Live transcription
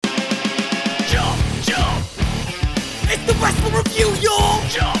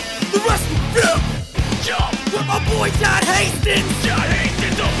Hastings! John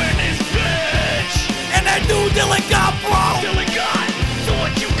Hastings up in this bitch! And that new Dylan got, bro! Dylan got! So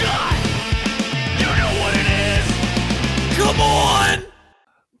what you got? You know what it is! Come on!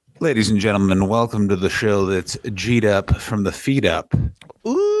 Ladies and gentlemen, welcome to the show that's G'd up from the feet up.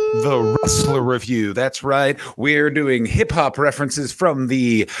 Ooh. The Wrestler Review. That's right. We're doing hip-hop references from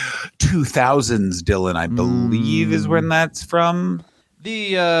the 2000s, Dylan, I believe is when that's from.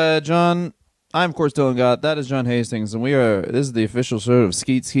 John, I'm of course Dylan Gott. That is John Hastings, and this is the official show of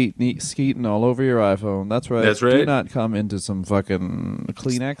skeeting all over your iPhone. That's right. That's right. Do not come into some fucking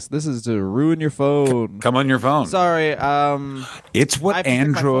Kleenex. This is to ruin your phone. Come on your phone. Sorry. It's what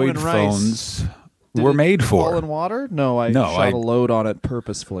Android phones were made for. Fall in water? No, I shot a load on it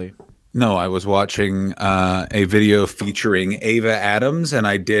purposefully. No, I was watching a video featuring Ava Adams, and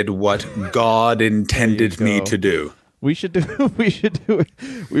I did what God intended me to do. We should do it.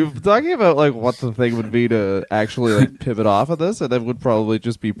 We were talking about like what the thing would be to actually like pivot off of this, and that would probably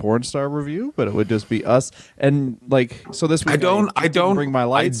just be porn star review, but it would just be us and like so this week. I don't bring my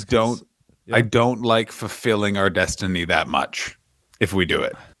lights. I don't like fulfilling our destiny that much. If we do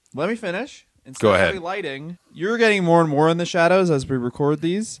it, let me finish. Instead Go ahead. of lighting, you're getting more and more in the shadows as we record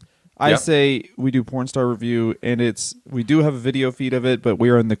these. I say we do porn star review, and we do have a video feed of it, but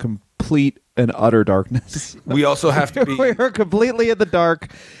we are in the complete and utter darkness. We also have to be. We are completely in the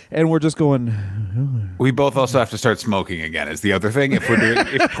dark, and we're just going. We both also have to start smoking again. Is the other thing if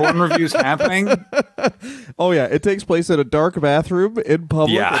porn reviews happening? Oh yeah, it takes place in a dark bathroom in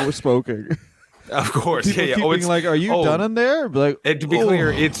public, and we're smoking. Of course, People keeping like, are you done in there? Like, and to be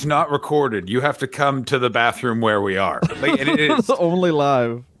clear, it's not recorded. You have to come to the bathroom where we are. Like, and it is only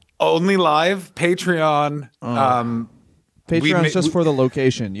live. Only live. Patreon. Patreon is just for the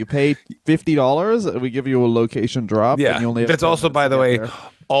location. You pay $50, and we give you a location drop. Yeah, and you only have that's also, by the way, there.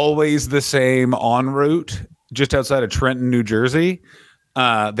 always the same en route, just outside of Trenton, New Jersey.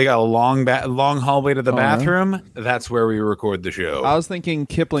 They got a long hallway to the bathroom. Man. That's where we record the show. I was thinking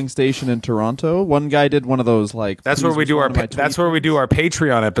Kipling Station in Toronto. One guy did one of those like. That's where we do our. That's where we do our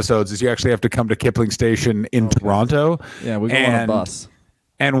Patreon episodes. Is you actually have to come to Kipling Station in Toronto. Yeah, we go on a bus.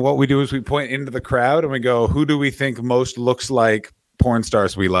 And what we do is we point into the crowd and we go, "Who do we think most looks like porn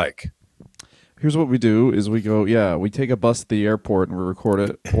stars we like?" Here's what we do: is we go, we take a bus to the airport and we record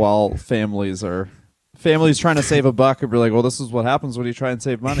it while families trying to save a buck, and we're like, well, this is what happens when you try and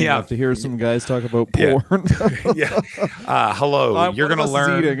save money. You have to hear some guys talk about porn. Hello. You're going to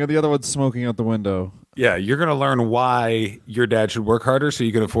learn. Eating, and the other one's smoking out the window. Yeah, you're going to learn why your dad should work harder so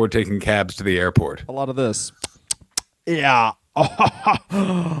you can afford taking cabs to the airport. A lot of this. Yeah.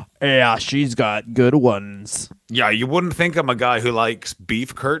 Yeah, she's got good ones. Yeah, you wouldn't think I'm a guy who likes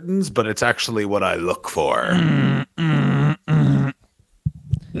beef curtains, but it's actually what I look for.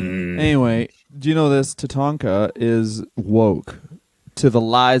 Anyway, do you know this? Tatanka is woke to the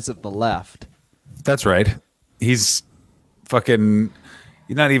lies of the left. That's right. He's fucking.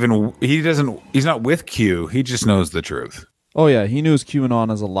 He's not with Q. He just knows the truth. Oh yeah, he knows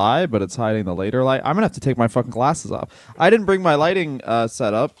QAnon is a lie, but it's hiding the later lie. I'm gonna have to take my fucking glasses off. I didn't bring my lighting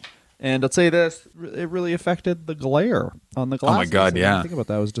setup, and I'll say this: it really affected the glare on the glasses. Oh my god, yeah. Think about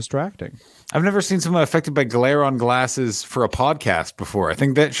that; it was distracting. I've never seen someone affected by glare on glasses for a podcast before. I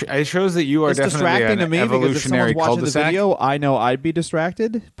think that it shows that you are definitely an to me evolutionary because if someone's watching the video, I know I'd be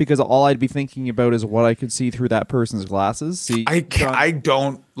distracted because all I'd be thinking about is what I could see through that person's glasses. See, I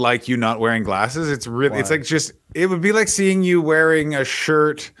don't like you not wearing glasses. It's really, it's like just, it would be like seeing you wearing a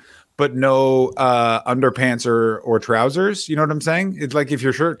shirt but no underpants or trousers. You know what I'm saying? It's like if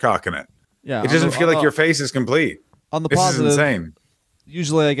your shirt cocking it. Yeah, it doesn't feel like your face is complete. On the this positive, is insane.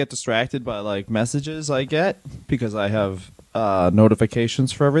 Usually I get distracted by like messages I get because I have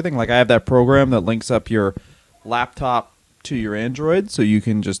notifications for everything. Like I have that program that links up your laptop to your Android, so you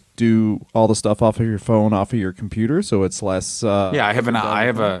can just do all the stuff off of your phone, off of your computer, so it's less. I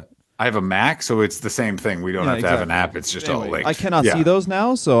have a Mac, so it's the same thing. We don't have to have an app. It's just all linked. I cannot see those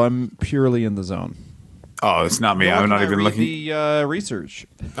now, so I'm purely in the zone. Oh, it's not me. I'm not even looking. The research.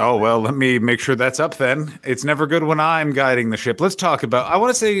 Oh, well, let me make sure that's up then. It's never good when I'm guiding the ship. Let's talk about, I want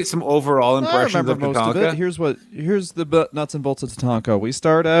to say some overall impressions of most Tatanka. Of it. Here's the nuts and bolts of Tatanka. We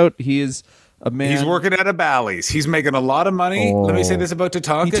start out, he is a man. He's working at a Bally's. He's making a lot of money. Let me say this about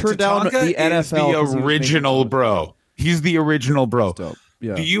Tatanka. He turned down the NFL. Is the original bro. He's the original bro.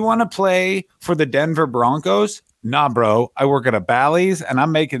 Yeah. Do you want to play for the Denver Broncos? Nah, bro. I work at a Bally's and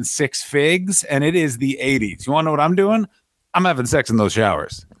I'm making 6 figs and it is the 80s. You want to know what I'm doing? I'm having sex in those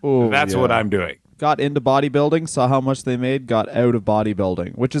showers. That's what I'm doing. Got into bodybuilding, saw how much they made, got out of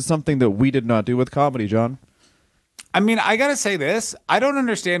bodybuilding, which is something that we did not do with comedy, John. I mean, I gotta say this. I don't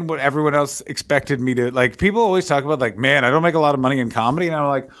understand what everyone else expected me to like. People always talk about like, man, I don't make a lot of money in comedy, and I'm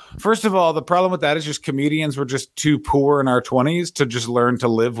like, first of all, the problem with that is just comedians were just too poor in our 20s to just learn to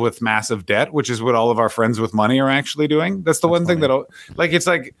live with massive debt, which is what all of our friends with money are actually doing. That's the one thing that like it's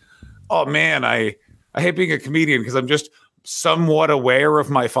like, oh man, I hate being a comedian because I'm just somewhat aware of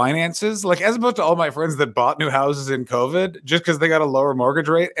my finances. Like as opposed to all my friends that bought new houses in COVID just because they got a lower mortgage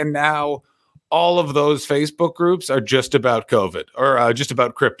rate, and now all of those Facebook groups are just about COVID or just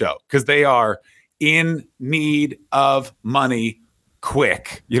about crypto because they are in need of money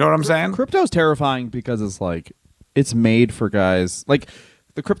quick. You know what I'm saying? Crypto's terrifying because it's like it's made for guys. Like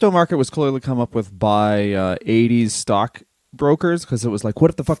the crypto market was clearly come up with by 80s stock brokers because it was like,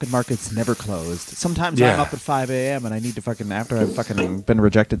 what if the fucking market's never closed? Sometimes I'm up at 5 a.m. and I need to fucking, after I've fucking been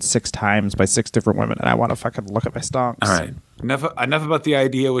rejected 6 times by 6 different women, and I want to fucking look at my stonks. All right. Enough about the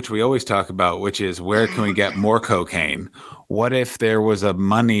idea which we always talk about, which is where can we get more cocaine? What if there was a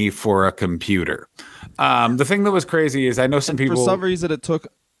money for a computer? The thing that was crazy is I know some people. For some reason, it took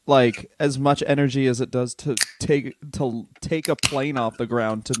like as much energy as it does to take a plane off the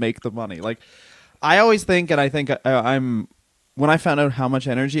ground to make the money. Like I always think, and I think I'm. When I found out how much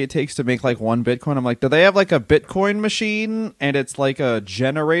energy it takes to make like 1 Bitcoin, I'm like, do they have like a Bitcoin machine and it's like a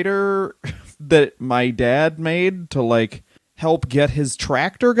generator that my dad made to like help get his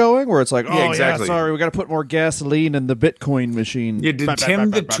tractor going? Where it's like, oh, exactly. Yeah, sorry, we got to put more gasoline in the Bitcoin machine. Yeah, did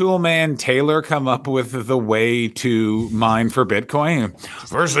Tim the Toolman Taylor come up with the way to mine for Bitcoin?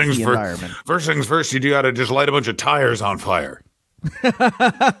 First things first, you got to just light a bunch of tires on fire.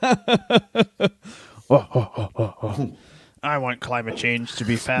 I want climate change to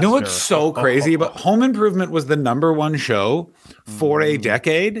be faster. You know what's so crazy about Home Improvement was the #1 show for a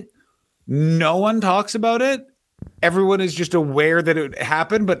decade. No one talks about it. Everyone is just aware that it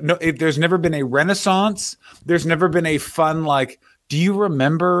happened, but there's never been a renaissance. There's never been a fun, like, do you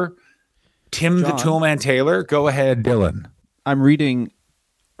remember Tim the Toolman Taylor? Go ahead, Dylan. I'm reading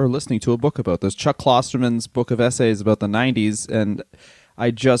or listening to a book about this. Chuck Klosterman's book of essays about the 90s, and I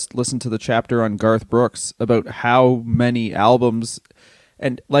just listened to the chapter on Garth Brooks about how many albums,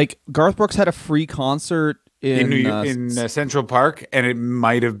 and like Garth Brooks had a free concert in Central Park, and it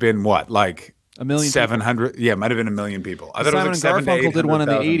might have been what, like 700? Yeah, it might have been 1 million people. I thought Simon it was like and Garfunkel did one in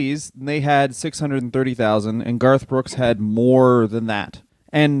the 80s, and they had 630,000, and Garth Brooks had more than that.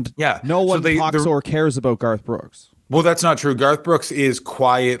 And no one talks or cares about Garth Brooks. Well, that's not true. Garth Brooks is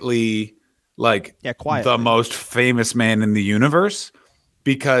quietly the most famous man in the universe.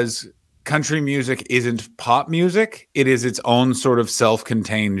 Because country music isn't pop music. It is its own sort of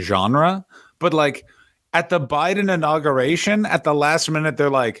self-contained genre. But like at the Biden inauguration, at the last minute, they're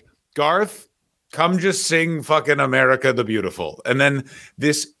like, Garth, come just sing fucking America the Beautiful. And then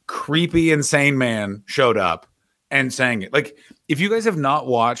this creepy, insane man showed up and sang it. Like, if you guys have not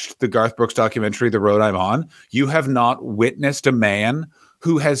watched the Garth Brooks documentary, The Road I'm On, you have not witnessed a man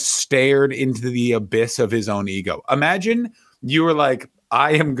who has stared into the abyss of his own ego. Imagine you were like,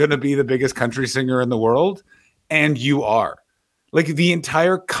 I am going to be the biggest country singer in the world. And you are. Like the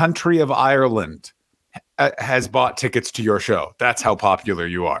entire country of Ireland has bought tickets to your show. That's how popular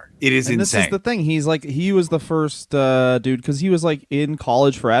you are. It is insane. This is the thing. He's like, he was the first dude because he was like in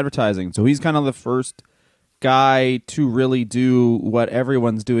college for advertising. So he's kind of the first guy to really do what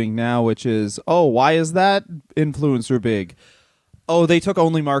everyone's doing now, which is, oh, why is that influencer big? Oh, they took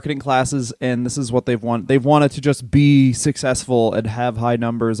only marketing classes, and this is what they've wanted. They've wanted to just be successful and have high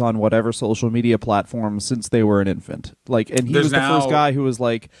numbers on whatever social media platform since they were an infant. Like, and he was the first guy who was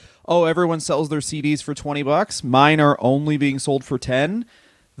like, "Oh, everyone sells their CDs for $20. Mine are only being sold for 10.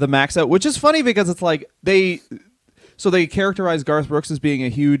 The max out," which is funny because it's like they characterize Garth Brooks as being a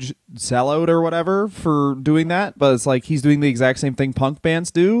huge sellout or whatever for doing that, but it's like he's doing the exact same thing punk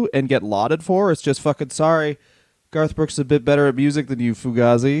bands do and get lauded for. It's just fucking sorry. Garth Brooks is a bit better at music than you,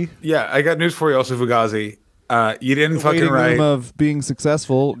 Fugazi. Yeah, I got news for you also, Fugazi. You didn't fucking write... of being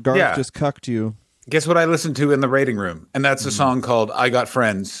successful, Garth just cucked you. Guess what I listened to in the rating room? And that's a song called I Got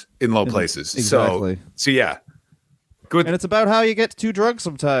Friends in Low Places. Exactly. So yeah. Good. And it's about how you get too drunk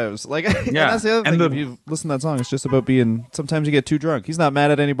sometimes. Like, and that's the other thing. If you listen to that song, it's just about being... Sometimes you get too drunk. He's not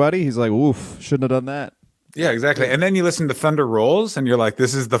mad at anybody. He's like, oof, shouldn't have done that. Yeah, exactly. And then you listen to Thunder Rolls, and you're like,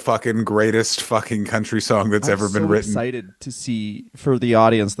 "This is the fucking greatest fucking country song that's ever been written." I'm excited to see for the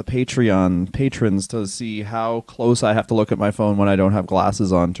audience, the Patreon patrons, to see how close I have to look at my phone when I don't have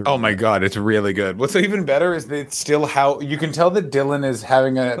glasses on. Oh my god, it's really good. What's even better is that it's still how you can tell that Dylan is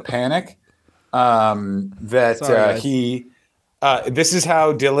having a panic. This is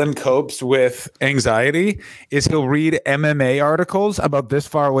how Dylan copes with anxiety: is he'll read MMA articles about this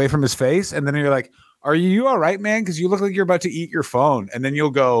far away from his face, and then you're like, are you all right, man? Because you look like you're about to eat your phone. And then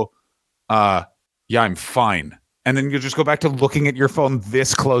you'll go, yeah, I'm fine. And then you'll just go back to looking at your phone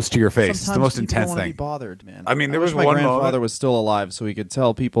this close to your face. Sometimes it's the most people intense don't wanna thing. be bothered, man. I mean, there was wish my one grandfather moment. was still alive so he could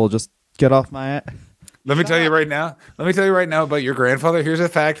tell people just get off my. Let me tell you right now. Let me tell you right now about your grandfather. Here's a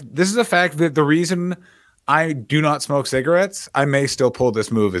fact. This is a fact that the reason I do not smoke cigarettes, I may still pull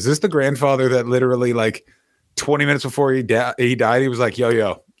this move. Is this the grandfather that literally like 20 minutes before he died, he was like,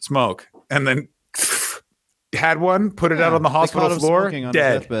 yo, smoke. And then had one, put it out on the hospital they caught him floor, smoking on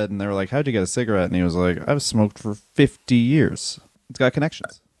dead. his deathbed, and they were like, "How'd you get a cigarette?" And he was like, "I've smoked for 50 years. It's got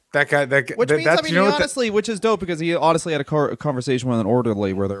connections." That guy, Which means, that's, I mean, you know he what honestly, which is dope because he honestly had a conversation with an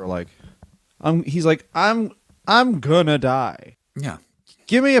orderly where they were like, he's like, I'm gonna die. yeah.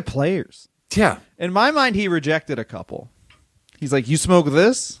 Give me a players. Yeah. In my mind, he rejected a couple. He's like, you smoke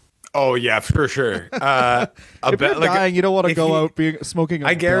this? Oh, yeah, for sure. If you're dying, you don't want to go out smoking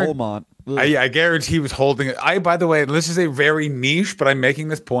a Belmont. I guarantee he was holding it. By the way, this is a very niche, but I'm making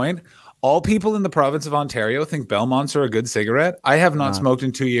this point. All people in the province of Ontario think Belmonts are a good cigarette. I have not smoked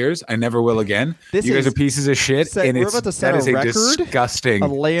in 2 years. I never will again. You guys are pieces of shit, and we're about to set that is a a record, disgusting a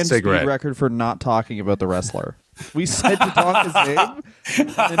land cigarette. speed record for not talking about the wrestler. We said Tatanka's name.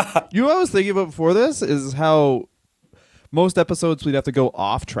 And you know what I was thinking about before this is how most episodes we'd have to go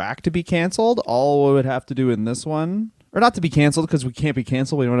off track to be canceled. All we would have to do in this one, or not to be canceled because we can't be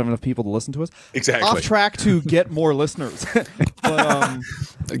canceled. We don't have enough people to listen to us. Exactly. Off track to get more listeners. But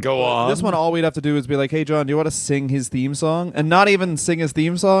Go on. this one, all we'd have to do is be like, "Hey, John, do you want to sing his theme song?" And not even sing his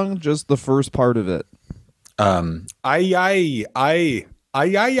theme song, just the first part of it. I.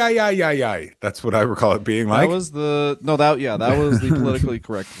 That's what I recall it being like. That was the politically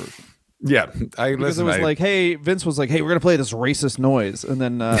correct version. Yeah, Because it was like, hey, Vince was like, hey, we're gonna play this racist noise, and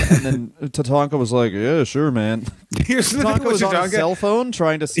then Tatanka was like, yeah, sure, man. Here's the thing Tatanka with was on Tatanka. his cell phone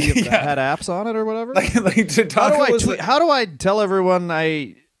trying to see if that had apps on it or whatever. Like Tatanka How do I tell everyone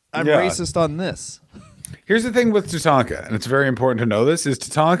I'm racist on this? Here's the thing with Tatanka, and it's very important to know this, is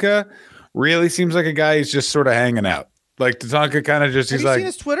Tatanka really seems like a guy who's just sort of hanging out. Like Tatanka kind of just, Have he's you like, seen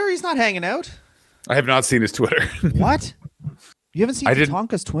his Twitter? He's not hanging out. I have not seen his Twitter. What? You haven't seen I didn't-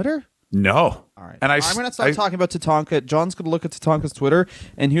 Tatanka's Twitter? No. All right. And I'm going to stop talking about Tatanka. John's going to look at Tatanka's Twitter.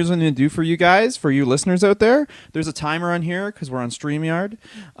 And here's what I'm going to do for you guys, for you listeners out there. There's a timer on here because we're on StreamYard.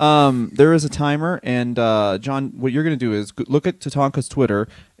 There is a timer. And, John, what you're going to do is look at Tatanka's Twitter.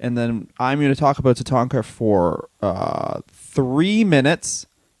 And then I'm going to talk about Tatanka for 3 minutes.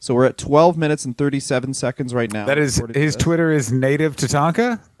 So we're at 12 minutes and 37 seconds right now. That is, his Twitter is native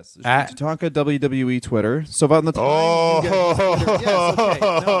Tatanka? Tatanka WWE Twitter. So about the time you get his Twitter, yes, okay.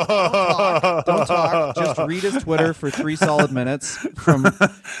 No, don't talk. Just read his Twitter for 3 solid minutes from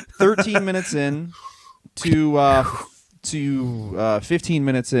 13 minutes in to 15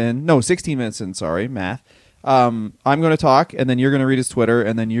 minutes in. No, 16 minutes in. Sorry, math. I'm going to talk, and then you're going to read his Twitter,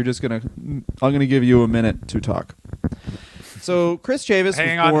 and then you're just going to. I'm going to give you a minute to talk. So Chris Chavis.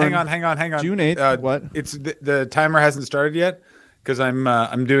 Hang on. June 8th. What? It's the timer hasn't started yet because I'm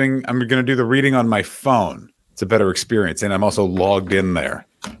going to do the reading on my phone. It's a better experience, and I'm also logged in there.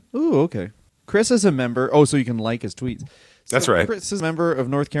 Ooh, okay. Chris is a member. Oh, so you can like his tweets. That's right. Chris is a member of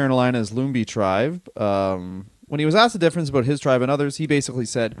North Carolina's Lumbee tribe. When he was asked the difference about his tribe and others, he basically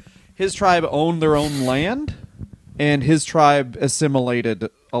said his tribe owned their own land, and his tribe assimilated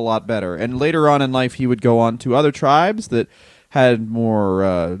a lot better. And later on in life, he would go on to other tribes that had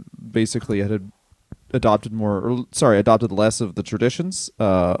more, basically had adopted less of the traditions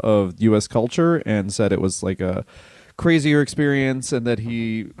of U.S. culture, and said it was like a crazier experience, and that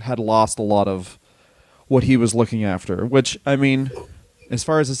he had lost a lot of what he was looking after. Which, I mean, as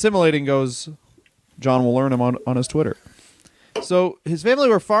far as assimilating goes, John will learn him on his Twitter. So his family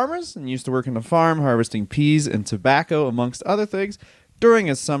were farmers and used to work in a farm harvesting peas and tobacco, amongst other things. During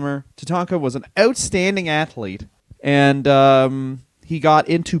his summer, Tatanka was an outstanding athlete, and he got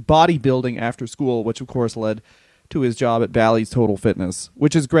into bodybuilding after school, which of course led to his job at Bally's Total Fitness,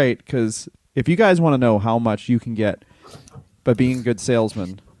 which is great because if you guys want to know how much you can get by being a good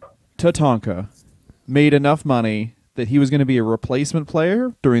salesman, Tatanka made enough money that he was going to be a replacement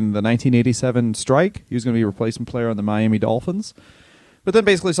player during the 1987 strike. He was going to be a replacement player on the Miami Dolphins, but then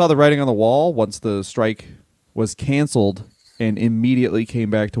basically saw the writing on the wall once the strike was canceled and immediately came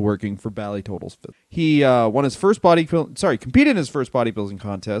back to working for Bally Totals. He competed in his first bodybuilding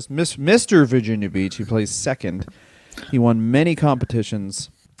contest, Mr. Virginia Beach. He placed second. He won many competitions,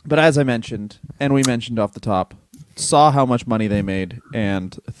 but as I mentioned, and we mentioned off the top, saw how much money they made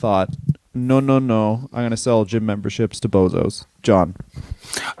and thought, no, I'm going to sell gym memberships to bozos. John.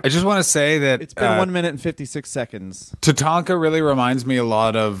 I just want to say that It's been 1 minute and 56 seconds. Tatanka really reminds me a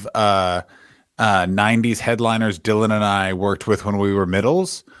lot of '90s headliners Dylan and I worked with when we were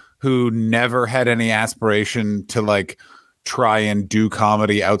middles, who never had any aspiration to like try and do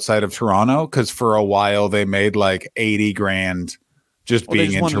comedy outside of Toronto, because for a while they made like 80 grand just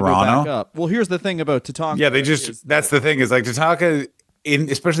being in Toronto. Well, here's the thing about Tatanka. Yeah, that's the thing is like Tatanka,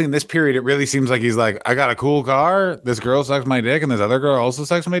 especially in this period, it really seems like he's like, I got a cool car, this girl sucks my dick, and this other girl also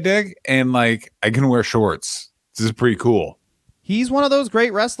sucks my dick, and like I can wear shorts. This is pretty cool. He's one of those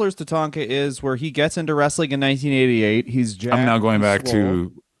great wrestlers, Tatanka is, where he gets into wrestling in 1988. He's jacked. I'm now going back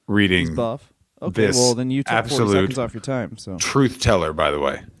to reading. He's buff. Okay, well, then you took 40 seconds off your time. So truth teller, by the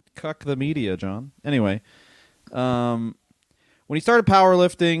way. Cuck the media, John. Anyway, when he started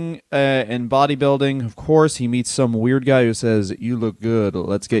powerlifting and bodybuilding, of course, he meets some weird guy who says, "You look good.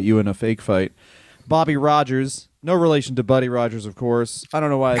 Let's get you in a fake fight." Bobby Rogers, no relation to Buddy Rogers, of course. I don't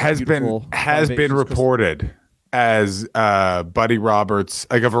know why. Has been reported as Buddy Roberts,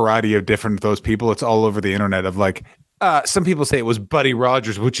 like a variety of different those people. It's all over the internet of like, some people say it was Buddy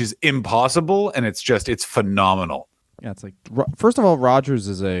Rogers, which is impossible, and it's phenomenal. Yeah, it's like, first of all, Rogers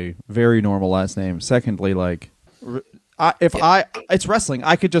is a very normal last name. Secondly, like, it's wrestling.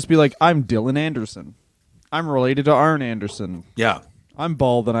 I could just be like, I'm Dylan Anderson. I'm related to Arn Anderson. Yeah. I'm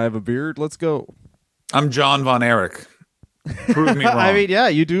bald and I have a beard. Let's go. I'm John Von Erich. Prove me wrong. I mean, yeah,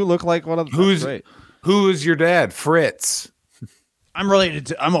 you do look like one of the. Who is your dad? Fritz. I'm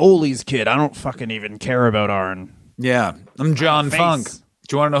Ole's kid. I don't fucking even care about Arn. Yeah, I'm John Funk. Do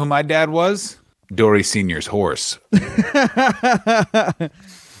you want to know who my dad was? Dory Sr.'s horse.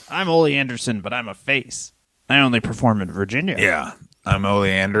 I'm Ole Anderson, but I'm a face. I only perform in Virginia. Yeah, I'm Ole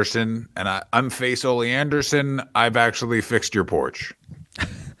Anderson, and I'm face Ole Anderson. I've actually fixed your porch.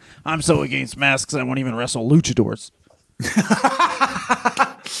 I'm so against masks, I won't even wrestle luchadors.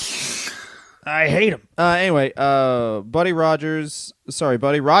 I hate him. Anyway, Buddy Rogers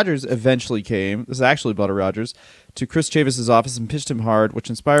eventually came. This is actually Buddy Rogers to Chris Chavis's office and pitched him hard, which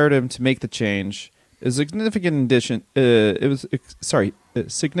inspired him to make the change. A significant addition.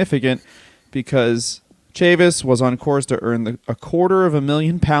 Significant because Chavis was on course to earn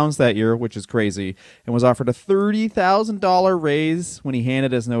 £250,000 that year, which is crazy, and was offered a $30,000 raise when he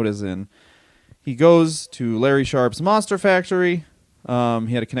handed his notice in. He goes to Larry Sharp's Monster Factory. He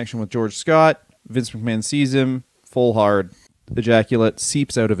had a connection with George Scott. Vince McMahon sees him, full hard, ejaculate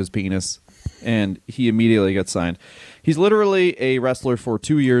seeps out of his penis, and he immediately gets signed. He's literally a wrestler for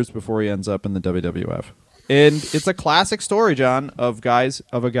 2 years before he ends up in the WWF. And it's a classic story, John, of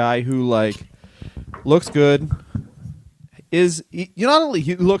a guy who like looks good. He's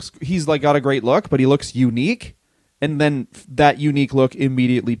like got a great look, but he looks unique, and then that unique look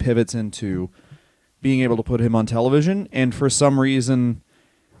immediately pivots into being able to put him on television, and for some reason,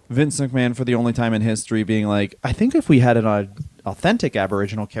 Vince McMahon, for the only time in history, being like, I think if we had an authentic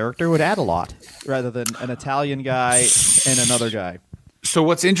Aboriginal character, it would add a lot, rather than an Italian guy and another guy. So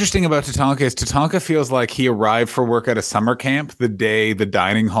what's interesting about Tatanka is Tatanka feels like he arrived for work at a summer camp the day the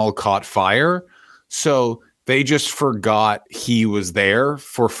dining hall caught fire, so they just forgot he was there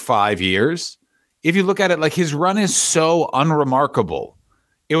for 5 years. If you look at it, like his run is so unremarkable.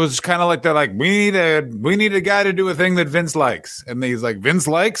 It was kind of like they're like, we need a guy to do a thing that Vince likes. And he's like, Vince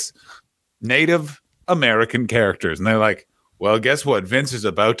likes Native American characters. And they're like, well, guess what? Vince is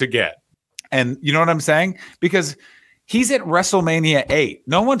about to get. And you know what I'm saying? Because he's at WrestleMania 8.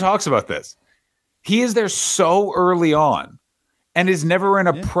 No one talks about this. He is there so early on and is never in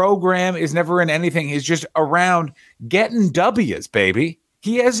a program, is never in anything. He's just around getting W's, baby.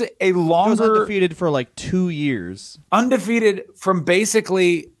 He has a longer... He was undefeated for like 2 years. Undefeated from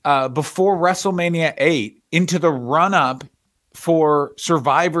basically before WrestleMania 8 into the run-up for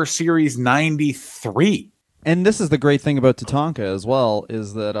Survivor Series 93. And this is the great thing about Tatanka as well,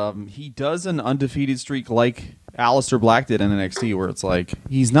 is that he does an undefeated streak like Aleister Black did in NXT, where it's like,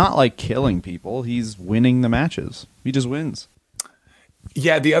 he's not like killing people, he's winning the matches. He just wins.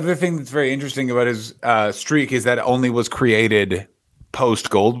 Yeah, the other thing that's very interesting about his streak is that it only was created... post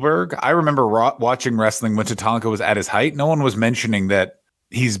Goldberg. I remember watching wrestling when Tatanka was at his height. No one was mentioning that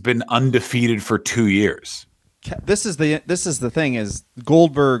he's been undefeated for 2 years. This is the thing is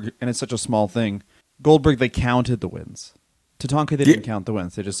Goldberg, and it's such a small thing. Goldberg, they counted the wins. Tatanka, they didn't count the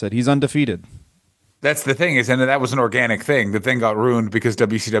wins. They just said he's undefeated. That's the thing is, and that was an organic thing. The thing got ruined because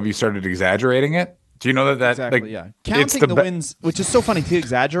WCW started exaggerating it. Do you know that? Exactly. Like, yeah. Counting the wins, which is so funny to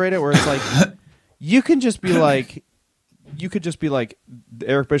exaggerate it, where it's like you could just be like,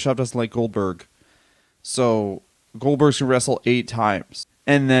 Eric Bischoff doesn't like Goldberg, so Goldberg's gonna wrestle 8 times,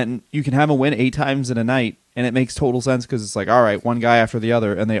 and then you can have him win 8 times in a night, and it makes total sense because it's like, all right, one guy after the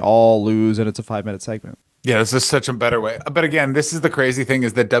other, and they all lose, and it's a 5-minute segment. Yeah, this is such a better way. But again, this is the crazy thing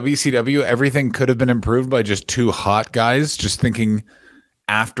is that WCW, everything could have been improved by just two hot guys just thinking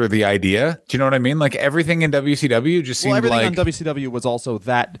after the idea. Do you know what I mean? Like everything in WCW just seemed everything like on WCW was also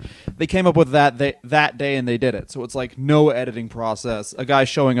that they came up with that that day and they did it. So it's like no editing process. A guy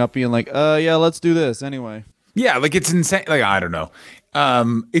showing up being like, yeah, let's do this anyway. yeah, like it's insane. Like I don't know.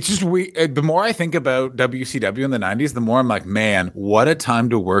 It's just the more I think about WCW in the 90s, the more I'm like, man, what a time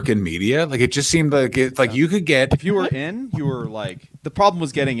to work in media. Like it just seemed like it's like you could get If you were in, you were like the problem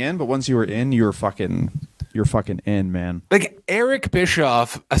was getting in, but once you were in, you're fucking in, man. like Eric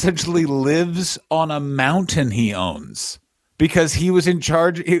Bischoff essentially lives on a mountain he owns because he was in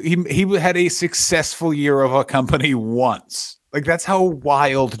charge. He had a successful year of a company once. Like that's how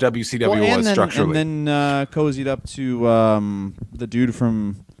wild WCW was structurally. And then cozied up to the dude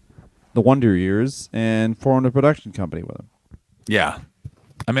from the Wonder Years and formed a production company with him. Yeah.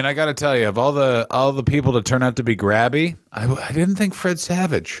 I mean, I got to tell you, of all the people to turn out to be grabby, I didn't think Fred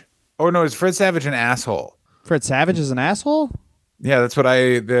Savage. Oh no, is Fred Savage an asshole? Fred Savage is an asshole? Yeah, that's what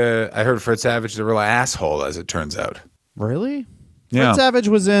I heard. Fred Savage is a real asshole, as it turns out. Really? Yeah. Fred Savage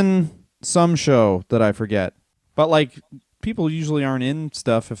was in some show that I forget. But like people usually aren't in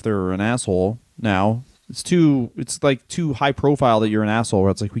stuff if they're an asshole now. It's like too high profile that you're an asshole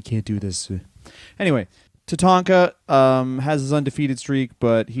where it's like we can't do this. Anyway, Tatanka has his undefeated streak,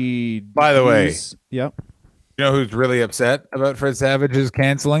 but By the way, yep. you know who's really upset about Fred Savage's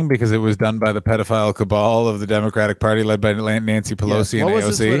canceling because it was done by the pedophile cabal of the Democratic Party led by Nancy Pelosi Yes. and What was AOC.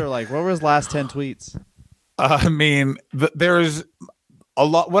 his Twitter like? What were his last 10 tweets? I mean, there's a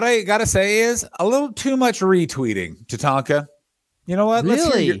lot. What I gotta say is a little too much retweeting, Tatanka. You know what?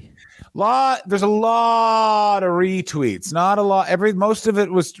 Really? There's a lot of retweets. Not a lot. Most of it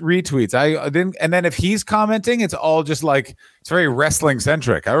was retweets. I didn't. And then if he's commenting, it's all just like it's very wrestling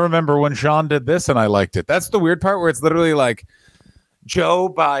centric. I remember when Sean did this, and I liked it. That's the weird part where it's literally like Joe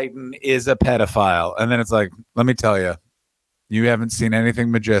Biden is a pedophile, and then it's like, let me tell you, you haven't seen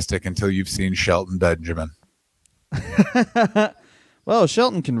anything majestic until you've seen Shelton Benjamin. Well,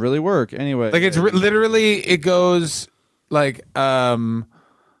 Shelton can really work anyway. Like it's literally it goes like a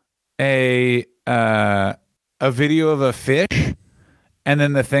video of a fish, and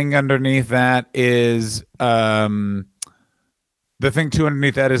then the thing underneath that is the thing too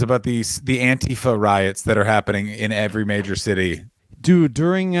underneath that is about the Antifa riots that are happening in every major city. Dude,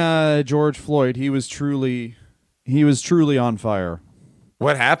 during George Floyd, he was truly on fire.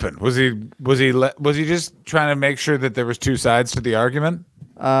 What happened? Was he just trying to make sure that there was two sides to the argument?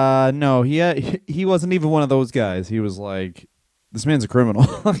 No, he wasn't even one of those guys. He was like, this man's a criminal.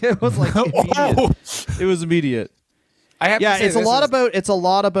 It was like immediate. It was immediate. It's a lot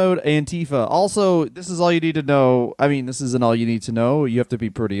about Antifa. Also, this is all you need to know. I mean, this isn't all you need to know. You have to be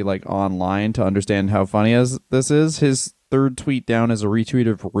pretty like online to understand how funny this is. His third tweet down is a retweet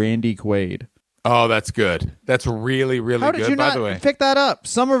of Randy Quaid. Oh, that's good. That's really, really How good. did you By not the way, pick that up?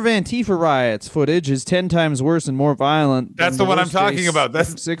 Summer of Antifa riots footage is 10 times worse and more violent. That's the one I'm talking about.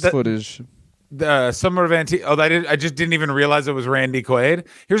 That's six footage. Summer of Antifa. Oh, I just didn't even realize it was Randy Quaid.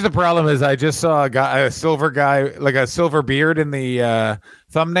 Here's the problem: is I just saw a silver guy, like a silver beard in the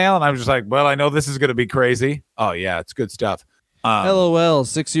thumbnail, and I was just like, well, I know this is going to be crazy. Oh yeah, it's good stuff. LOL.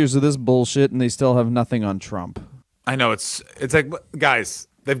 6 years of this bullshit, and they still have nothing on Trump. I know it's like, guys,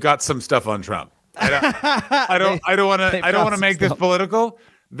 they've got some stuff on Trump. I don't want to make this political.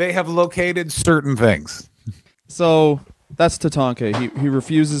 They have located certain things. So that's Tatanka. He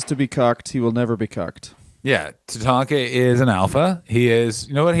refuses to be cucked. He will never be cucked. Yeah, Tatanka is an alpha. He is.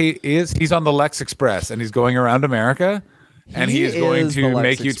 You know what he is? He's on the Lex Express, and he's going around America, and he is going to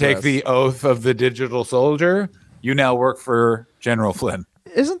make you take the oath of the digital soldier. You now work for General Flynn.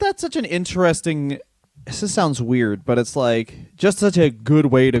 Isn't that such an interesting? This sounds weird, but it's like just such a good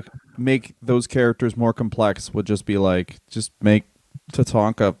way to make those characters more complex. Would just be like just make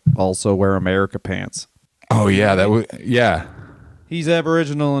Tatanka also wear America pants. Oh yeah, that would yeah. He's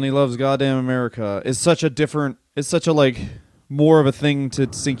Aboriginal and he loves goddamn America. It's such a like more of a thing to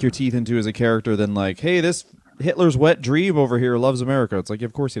sink your teeth into as a character than like, hey, this Hitler's wet dream over here loves America. It's like,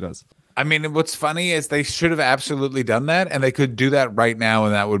 of course he does. I mean, what's funny is they should have absolutely done that, and they could do that right now,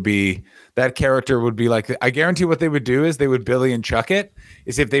 and that character would be like, I guarantee what they would do is they would Billy and Chuck it.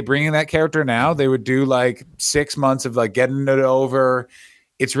 Is if they bring in that character now, they would do like 6 months of like getting it over.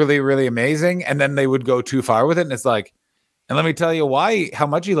 It's really, really amazing, and then they would go too far with it, and it's like, and let me tell you how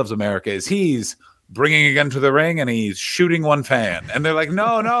much he loves America is he's bringing a gun to the ring and he's shooting one fan. And they're like,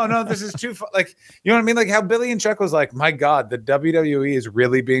 no, this is too like, you know what I mean? Like how Billy and Chuck was like, my God, the WWE is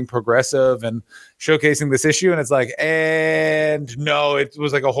really being progressive and showcasing this issue. And it's like, and no, it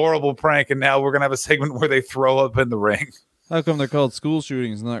was like a horrible prank. And now we're going to have a segment where they throw up in the ring. How come they're called school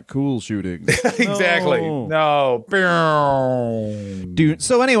shootings, not cool shootings? Exactly. No. Dude.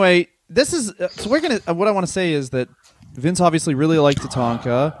 So anyway, this is so we're gonna. What I want to say is that Vince obviously really liked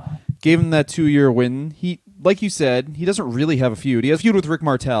Tatanka, gave him that 2-year win. He, like you said, he doesn't really have a feud. He has a feud with Rick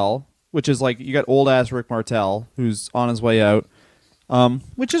Martel, which is like you got old ass Rick Martel who's on his way out.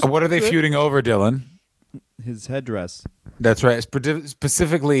 Which is what are they good. feuding over, Dylan? His headdress. That's right.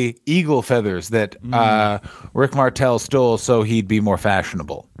 Specifically, eagle feathers that Rick Martel stole so he'd be more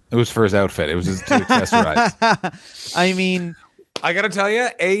fashionable. It was for his outfit. It was to accessorize. I mean, I gotta tell you,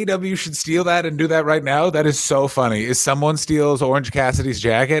 AEW should steal that and do that right now. That is so funny. Is someone steals Orange Cassidy's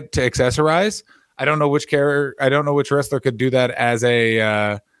jacket to accessorize? I don't know which wrestler could do that as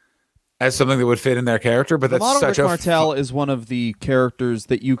a as something that would fit in their character. But that's such Rick Martel is one of the characters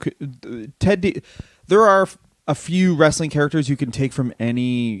that you could there are a few wrestling characters you can take from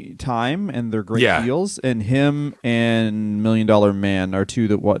any time, and they're great deals. And him and $1 Million Man are two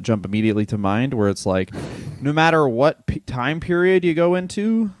that jump immediately to mind. Where it's like, no matter what time period you go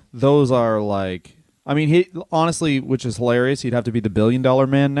into, those are like. I mean, he honestly, which is hilarious. He'd have to be the $1 billion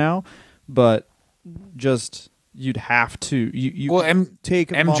man now, but just you'd have to. You take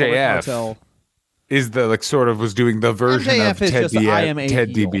MJF is the was doing the version MJF of Ted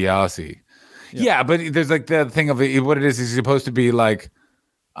heel. DiBiase. Yeah, but there's like the thing of what it is. He's supposed to be like,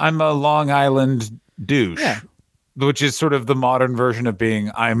 I'm a Long Island douche, which is sort of the modern version of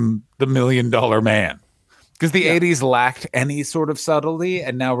being I'm the $1 million man. Because the 80s lacked any sort of subtlety,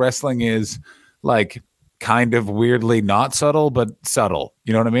 and now wrestling is like kind of weirdly not subtle, but subtle.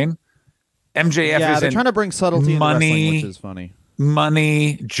 You know what I mean? MJF is they're trying to bring subtlety into wrestling, which is funny.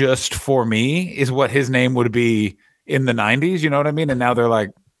 Money just for me is what his name would be in the 90s. You know what I mean? And now they're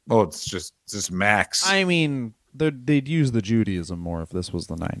like, oh, it's just Max. I mean, they'd use the Judaism more if this was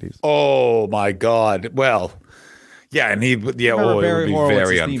the 90s. Oh my God! Well, yeah, and it would be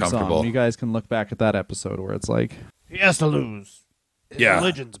very uncomfortable. Song. You guys can look back at that episode where it's like he has to lose. His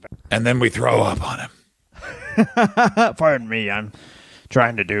religion's back. And then we throw up on him. Pardon me, I've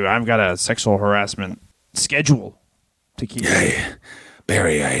got a sexual harassment schedule to keep. Yeah.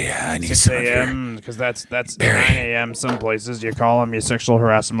 Barry, I need 6 a.m. because that's 9 a.m. Some places you call them, you sexual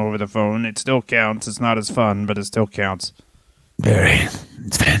harass them over the phone. It still counts. It's not as fun, but it still counts. Barry,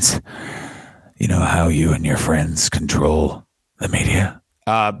 it's Vince. You know how you and your friends control the media?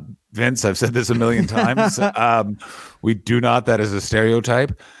 Vince, I've said this a million times. We do not. That is a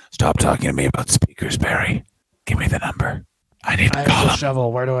stereotype. Stop talking to me about speakers, Barry. Give me the number. I need to call him.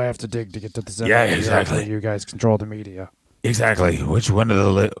 Shovel. Where do I have to dig to get to the Yeah, exactly. You guys control the media. Exactly. Which one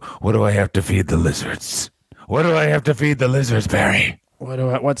of what do I have to feed the lizards? What do I have to feed the lizards, Barry?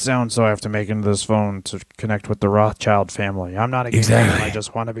 What sounds do I have to make into this phone to connect with the Rothschild family? I'm not against them. I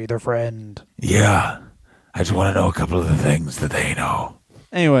just want to be their friend. Yeah. I just want to know a couple of the things that they know.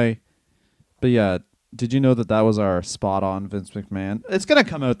 Anyway, but yeah, did you know that was our spot on Vince McMahon? It's going to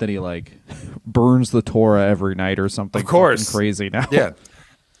come out that he burns the Torah every night or something. Of course. Crazy now. Yeah.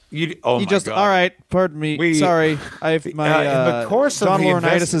 All right, pardon me. Sorry. I've in the course John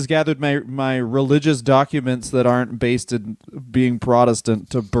Laurinaitis has gathered my religious documents that aren't based in being Protestant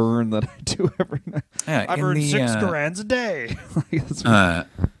to burn that I do every night. Yeah, I burn 6 Qurans a day.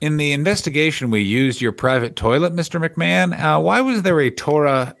 In the investigation, we used your private toilet, Mr. McMahon. Why was there a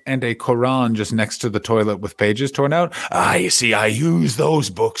Torah and a Quran just next to the toilet with pages torn out? You see, I use those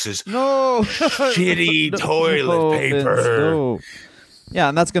books as shitty toilet paper. Vince, no. Yeah,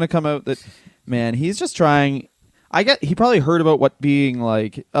 and that's going to come out that, man, he's just trying. He probably heard about what being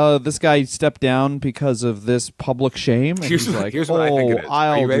like, this guy stepped down because of this public shame. And here's what I think it is.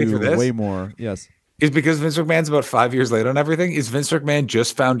 I'll do way more. Yes. Is because Vince McMahon's about 5 years late on everything. Is Vince McMahon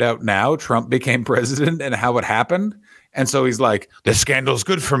just found out now Trump became president and how it happened? And so he's like, this scandal's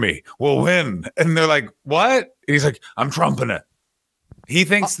good for me. We'll win. And they're like, what? And he's like, I'm trumping it. He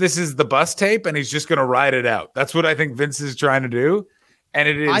thinks this is the bus tape and he's just going to ride it out. That's what I think Vince is trying to do. And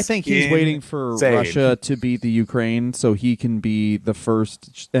it is. I think he's waiting for Russia to beat the Ukraine so he can be the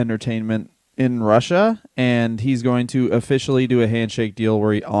first entertainment in Russia, and he's going to officially do a handshake deal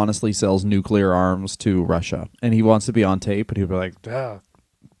where he honestly sells nuclear arms to Russia, and he wants to be on tape, and he'll be like,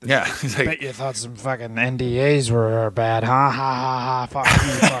 Yeah, he's like, Bet you thought some fucking NDAs were bad, huh? Ha ha ha! Fuck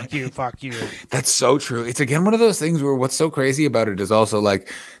you! Fuck you! Fuck you! that's so true. It's again one of those things where what's so crazy about it is also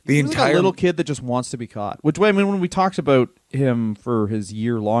like the He's entire like a little kid that just wants to be caught. Which way, I mean, when we talked about him for his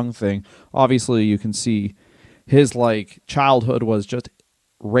year-long thing, obviously you can see his like childhood was just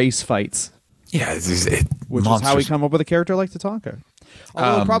race fights, yeah, which is how he monsters. come up with a character like Tatanka.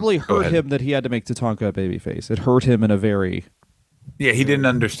 Although it probably go hurt ahead. him that he had to make Tatanka a babyface. It hurt him in a very Yeah, he didn't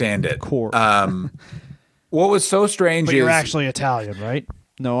understand it. core. What was so strange But is you're actually Italian, right?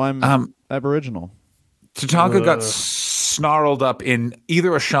 No, I'm Aboriginal. Tatanka got snarled up in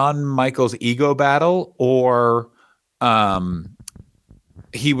either a Shawn Michaels ego battle or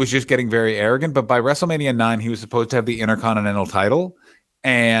he was just getting very arrogant. But by WrestleMania 9, he was supposed to have the Intercontinental title,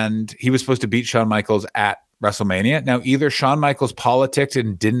 and he was supposed to beat Shawn Michaels at WrestleMania. Now, either Shawn Michaels politicked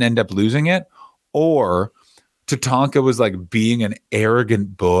and didn't end up losing it, or Tatanka was like being an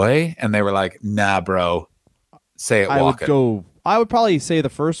arrogant boy, and they were like, "Nah, bro, say it, walk it." I would probably say the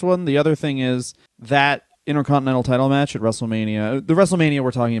first one. The other thing is that Intercontinental title match at WrestleMania. The WrestleMania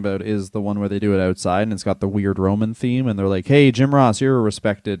we're talking about is the one where they do it outside, and it's got the weird Roman theme, and they're like, "Hey, Jim Ross, you're a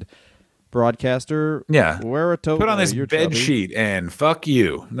respected broadcaster. Yeah. Wear a toga. Put on this You're bed chubby. sheet and fuck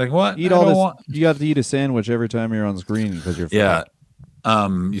you. Like what? Eat I all don't this. want- You got to eat a sandwich every time you're on screen because you're Yeah. fat.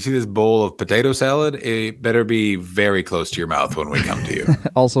 You see this bowl of potato salad? It better be very close to your mouth when we come to you.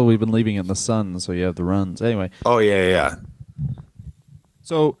 Also, we've been leaving it in the sun, so you have the runs. Anyway, Oh yeah.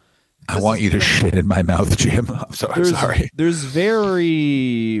 so I want you to shit in my mouth, Jim. I'm sorry. These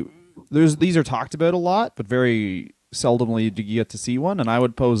are talked about a lot, but very seldomly do you get to see one. And I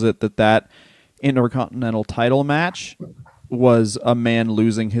would pose it that Intercontinental title match was a man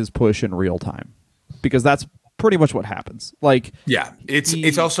losing his push in real time, because that's pretty much what happens. Like, Yeah, it's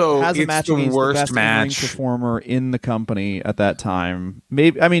he also has a it's match the against worst the best in-ring match. performer in the company at that time.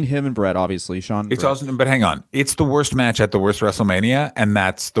 Maybe him and Brett, obviously. Sean. It's Brett. also, but hang on, it's the worst match at the worst WrestleMania, and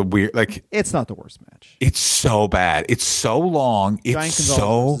that's the weird. Like, It's not the worst match. it's so bad. It's so long. It's Giant so.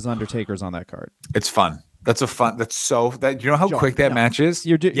 Gonzalez versus Undertaker's on that card. It's fun. That's a fun. That's so. That you know how quick that match is.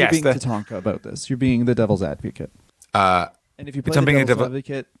 You're Yes, being that- Tatanka about this. You're being the devil's advocate. And if you play I'm the being a devil's devil-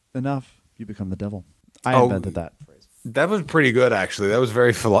 advocate enough, you become the devil. I Oh, invented that phrase. That was pretty good, actually. That was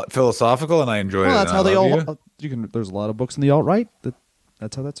very philosophical, and I enjoyed it. Well, that's and how I they love all. you. There's a lot of books in the alt right.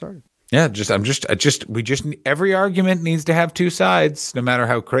 That's how that started. Yeah, every argument needs to have two sides, no matter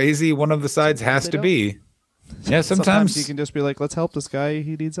how crazy one of the sides has they to don't. be. Yeah, Sometimes you can just be like, "Let's help this guy.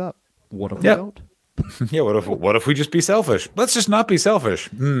 He needs up." What if Yep. we don't? Yeah, what if we just be selfish? Let's just not be selfish.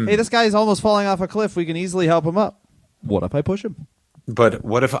 Hey, this guy's almost falling off a cliff. We can easily help him up. What if I push him? But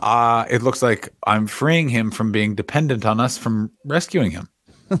what if it looks like I'm freeing him from being dependent on us from rescuing him?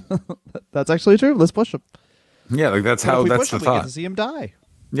 That's actually true. Let's push him. Yeah, like that's What how if we that's push the him, we get thought. to see him die.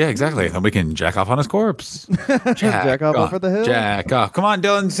 Yeah, exactly. Then we can jack off on his corpse. Jack off over the hill. Jack off. Come on,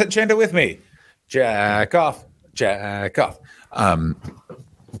 Dylan, chant it with me. Jack off. Jack off.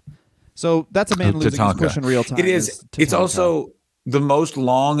 So that's a man losing his Tatanka. push in real time. It is. It's Tatanka. also the most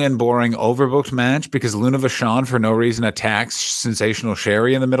long and boring overbooked match because Luna Vachon for no reason attacks Sensational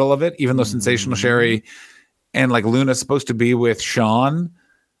Sherry in the middle of it, even though Sensational Sherry and like Luna's supposed to be with Sean.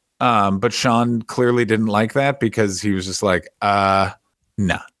 But Sean clearly didn't like that because he was just like, nah.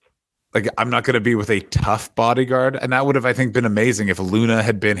 Like, I'm not going to be with a tough bodyguard. And that would have, I think, been amazing if Luna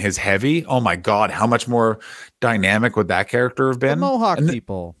had been his heavy. Oh my God, how much more dynamic would that character have the been? Mohawk And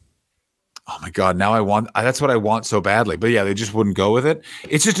people. Oh my God, now that's what I want so badly. But yeah, they just wouldn't go with it.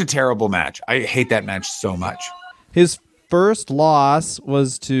 It's just a terrible match. I hate that match so much. His first loss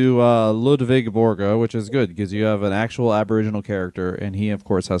was to Ludwig Borga, which is good because you have an actual Aboriginal character, and he, of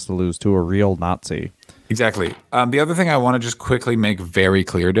course, has to lose to a real Nazi. Exactly. The other thing I want to just quickly make very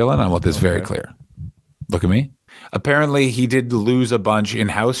clear, Dylan, I want this very clear. Look at me. Apparently, he did lose a bunch in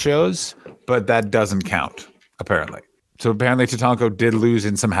house shows, but that doesn't count, apparently. So apparently Tatanka did lose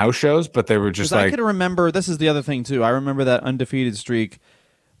in some house shows, but they were just I like... can remember, this is the other thing, too. I remember that undefeated streak,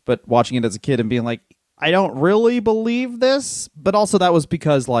 but watching it as a kid and being like, I don't really believe this. But also that was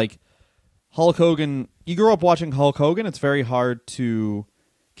because, like, Hulk Hogan... You grew up watching Hulk Hogan. It's very hard to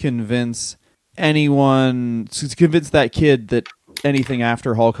convince anyone... To convince that kid that anything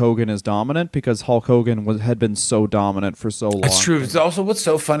after Hulk Hogan is dominant because Hulk Hogan had been so dominant for so long. That's true. It's also what's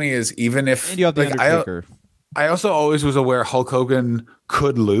so funny is even if... And you have the like, Undertaker. I also always was aware Hulk Hogan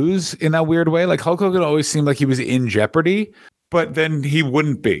could lose in that weird way. Like Hulk Hogan always seemed like he was in jeopardy, but then he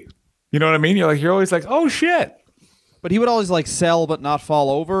wouldn't be. You know what I mean? You're always like, oh shit. But he would always like sell but not fall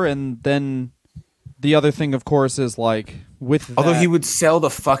over, and then The other thing, of course, is like with Although that, he would sell the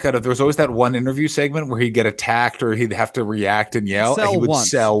fuck out of. There was always that one interview segment where he'd get attacked or he'd have to react and yell. And sell he would once.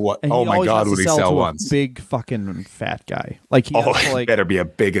 sell what? And Oh he my always god, has to would he sell sell to once? A big fucking fat guy. Like he Oh, has to, it like, better be a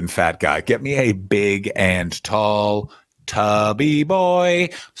big and fat guy. Get me a big and tall, tubby boy,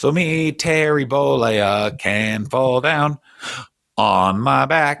 so me Terry Bollea can fall down on my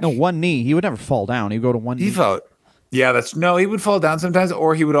back. no, one knee. He would never fall down. He'd go to one He knee. felt. Yeah, that's no. He would fall down sometimes,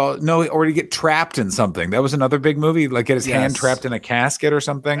 or he would or he'd get trapped in something. That was another big movie, like get his hand Yes. trapped in a casket or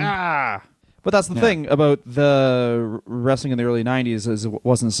something. But that's the thing about the wrestling in the early 90s is it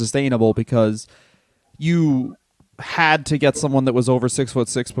wasn't sustainable because you had to get someone that was over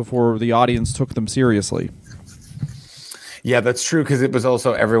 6'6" before the audience took them seriously. Yeah, that's true because it was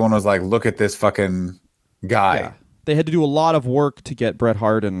also everyone was like, "Look at this fucking guy." Yeah. They had to do a lot of work to get Bret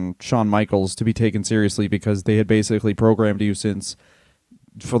Hart and Shawn Michaels to be taken seriously because they had basically programmed you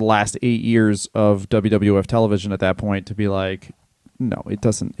for the last 8 years of WWF television at that point to be like, no, it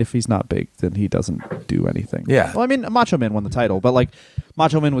doesn't. If he's not big, then he doesn't do anything. Yeah. Well, I mean, Macho Man won the title, but like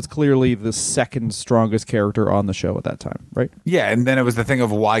Macho Man was clearly the second strongest character on the show at that time, right? Yeah, and then it was the thing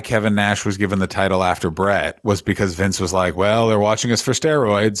of why Kevin Nash was given the title after Brett was because Vince was like, well, they're watching us for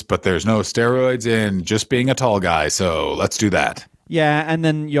steroids, but there's no steroids in just being a tall guy, so let's do that. Yeah, and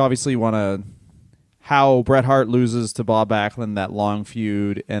then you obviously want to how Bret Hart loses to Bob Backlund, that long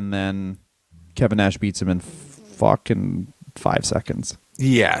feud, and then Kevin Nash beats him in fucking 5 seconds.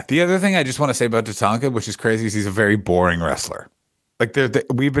 Yeah, the other thing I just want to say about Tatanka, which is crazy, is he's a very boring wrestler. Like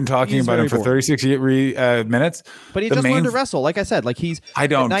we've been talking He's about him very for 36 minutes. But he The just learned to main- wrestle. Like I said, like he's I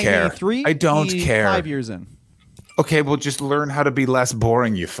don't at care. 1983, I don't he's care. 5 years in. Okay, well, just learn how to be less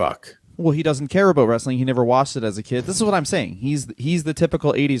boring, you fuck. Well, he doesn't care about wrestling. He never watched it as a kid. This is what I'm saying. He's the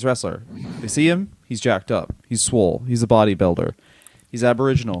typical 80s wrestler. You see him? He's jacked up. He's swole. He's a bodybuilder. He's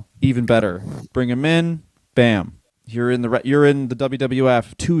Aboriginal. Even better. Bring him in. Bam. You're in the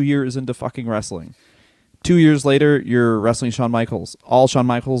WWF 2 years into fucking wrestling. 2 years later, you're wrestling Shawn Michaels. All Shawn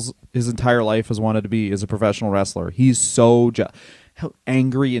Michaels his entire life has wanted to be is a professional wrestler. He's so how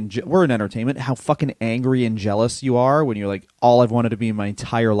angry and we're in entertainment. How fucking angry and jealous you are when you're like, all I've wanted to be in my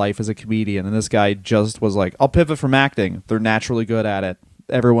entire life as a comedian, and this guy just was like, I'll pivot from acting. They're naturally good at it.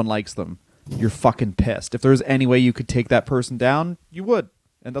 Everyone likes them. You're fucking pissed. If there's any way you could take that person down, you would.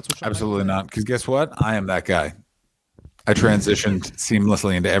 And that's what Shawn Absolutely Michaels not. Because guess what? I am that guy. I transitioned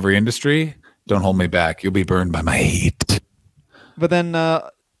seamlessly into every industry. Don't hold me back. You'll be burned by my heat. But then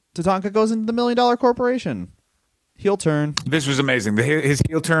Tatanka goes into the $1 Million Corporation. Heel turn. This was amazing. His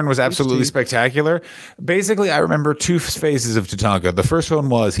heel turn was absolutely spectacular. Basically, I remember two phases of Tatanka. The first one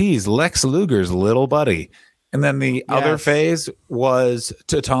was he's Lex Luger's little buddy. And then the other phase was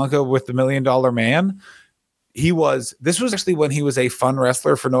Tatanka with the $1 Million Man. This was actually when he was a fun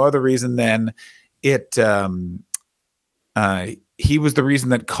wrestler for no other reason than he was the reason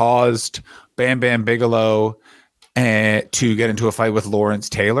that caused Bam Bam Bigelow to get into a fight with Lawrence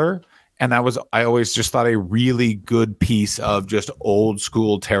Taylor. And that was, I always just thought, a really good piece of just old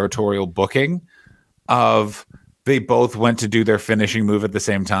school territorial booking of they both went to do their finishing move at the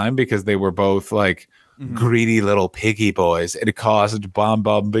same time because they were both like greedy little piggy boys. It caused Bam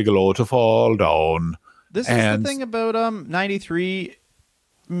Bam Bigelow to fall down. This is the thing about 93,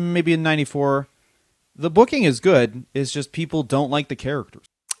 maybe in 94. The booking is good. It's just people don't like the characters.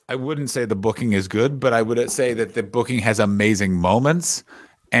 I wouldn't say the booking is good, but I would say that the booking has amazing moments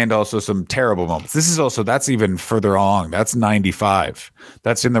and also some terrible moments. That's even further on. That's 95.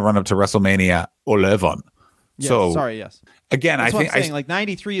 That's in the run up to WrestleMania 11. Yes, so sorry, yes. Again, That's I what think I'm saying, like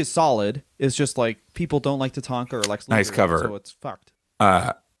 93 is solid. It's just like people don't like Tatanka or Lex Luger. Nice cover. So it's fucked.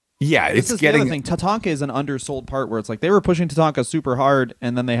 yeah, This it's is getting the other thing. Tatanka is an undersold part where it's like they were pushing Tatanka super hard,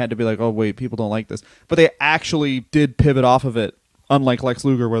 and then they had to be like, "Oh wait, people don't like this," but they actually did pivot off of it. Unlike Lex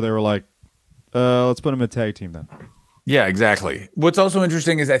Luger, where they were like, "Let's put him in a tag team then." Yeah, exactly. What's also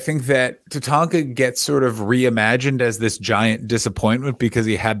interesting is I think that Tatanka gets sort of reimagined as this giant disappointment because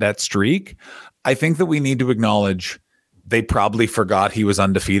he had that streak. I think that we need to acknowledge they probably forgot he was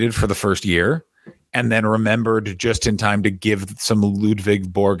undefeated for the first year and then remembered just in time to give some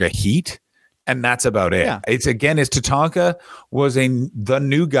Ludwig Borg a heat. And that's about it. Yeah. It's Tatanka was the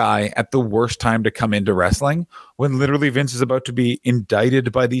new guy at the worst time to come into wrestling when literally Vince is about to be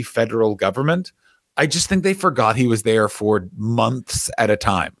indicted by the federal government. I just think they forgot he was there for months at a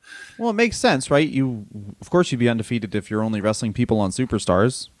time. Well, it makes sense, right? Of course, you'd be undefeated if you're only wrestling people on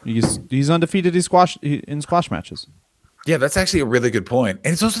Superstars. He's undefeated in squash matches. Yeah, that's actually a really good point.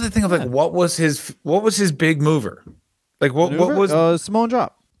 And it's also the thing of like, what was his big mover? Like what was Samoan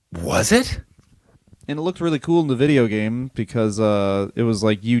drop? Was it? And it looked really cool in the video game because it was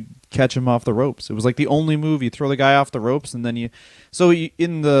like you catch him off the ropes. It was like the only move. You throw the guy off the ropes, and then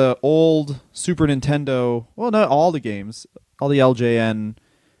in the old Super Nintendo, well, not all the games, all the LJN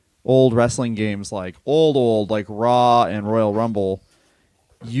old wrestling games, like old, like Raw and Royal Rumble,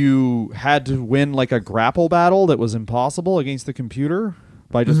 you had to win like a grapple battle that was impossible against the computer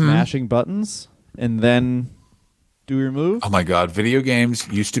by just mashing buttons and then do your move. Oh my god, video games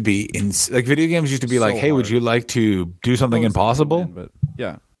used to be video games used to be So like, hey, would hard. you like to do something impossible? But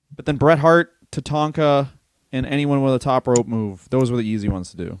yeah. But then Bret Hart, Tatanka, and anyone with a top rope move, those were the easy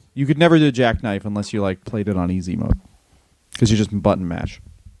ones to do. You could never do a jackknife unless you like played it on easy mode because you just button mash.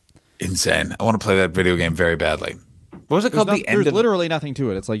 Insane. I want to play that video game very badly. What was it called? There's literally nothing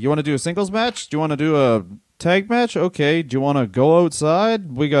to it. It's like, you want to do a singles match? Do you want to do a tag match? Okay. Do you want to go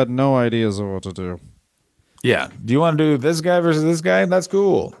outside? We got no ideas of what to do. Yeah. Do you want to do this guy versus this guy? That's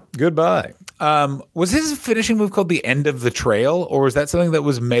cool. Goodbye. Was his finishing move called the end of the trail, or was that something that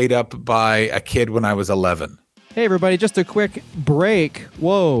was made up by a kid when I was 11? Hey, everybody, just a quick break.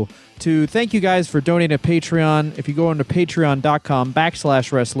 Whoa. To thank you guys for donating to Patreon. If you go into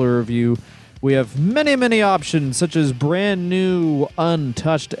patreon.com/wrestler review, we have many, many options, such as brand new,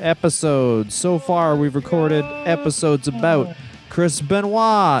 untouched episodes. So far, we've recorded episodes about Chris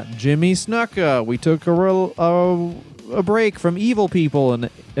Benoit, Jimmy Snuka. We took a break from evil people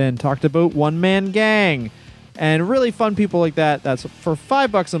and talked about One Man Gang. And really fun people like that. That's for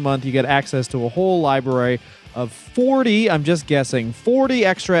 $5 a month. You get access to a whole library of 40, I'm just guessing, 40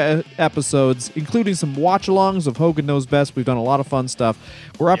 extra episodes, including some watch-alongs of Hogan Knows Best. We've done a lot of fun stuff.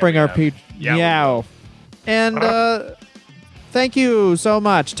 We're upping our page. Meow. And thank you so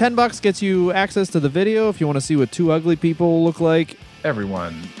much. $10 gets you access to the video if you want to see what two ugly people look like.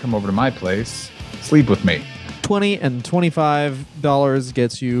 Everyone, come over to my place. Sleep with me. $20 and $25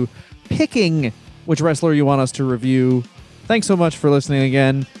 gets you picking which wrestler you want us to review. Thanks so much for listening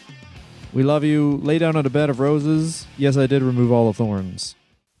again. We love you. Lay down on a bed of roses. Yes, I did remove all the thorns.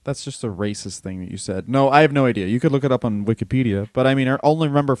 That's just a racist thing that you said. No, I have no idea. You could look it up on Wikipedia. But I mean, I only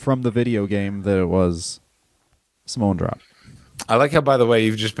remember from the video game that it was Samoan Drop. I like how, by the way,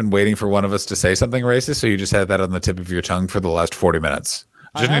 you've just been waiting for one of us to say something racist, so you just had that on the tip of your tongue for the last 40 minutes.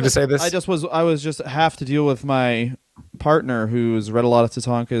 Just need to say this? I was just have to deal with my partner who's read a lot of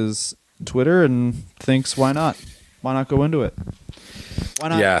Tatanka's Twitter and thinks, why not? Why not go into it? Why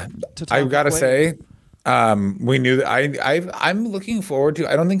not? Yeah, I've got to say, we knew that I'm looking forward to.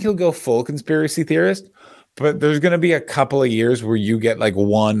 I don't think he'll go full conspiracy theorist, but there's going to be a couple of years where you get like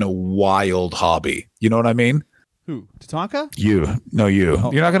one wild hobby. You know what I mean? Who? Tatanka? You. No, you.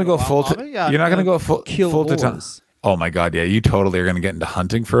 Oh, you're not going to go full. hobby? Yeah, you're not going to go full boars. Tatanka. Oh my god, yeah, you totally are going to get into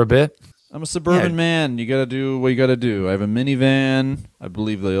hunting for a bit. I'm a suburban man. You got to do what you got to do. I have a minivan. I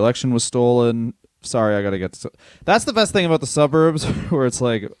believe the election was stolen. Sorry, I got to get to... That's the best thing about the suburbs, where it's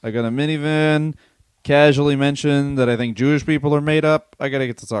like, I got a minivan, casually mentioned that I think Jewish people are made up. I got to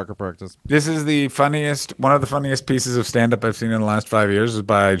get to soccer practice. This is one of the funniest pieces of stand-up I've seen in the last 5 years is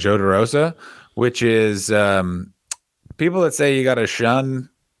by Joe DeRosa, which is people that say you got to shun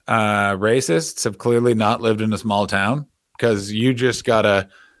racists have clearly not lived in a small town, because you just got to...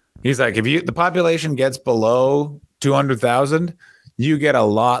 He's like, if the population gets below 200,000... you get a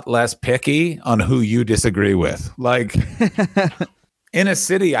lot less picky on who you disagree with. Like in a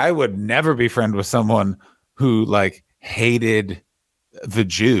city, I would never be friends with someone who like hated the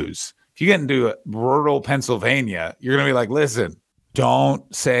Jews. If you get into rural Pennsylvania, you're going to be like, listen,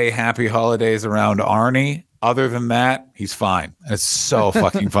 don't say happy holidays around Arnie. Other than that, he's fine. And it's so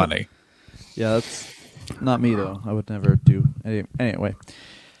fucking funny. Yeah, that's not me though. I would never do. Anyway,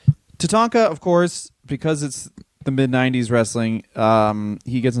 Tatanka, of course, because it's the mid-90s wrestling,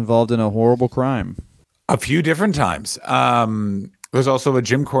 he gets involved in a horrible crime. A few different times. There's also a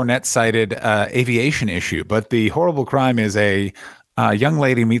Jim Cornette cited aviation issue, but the horrible crime is a young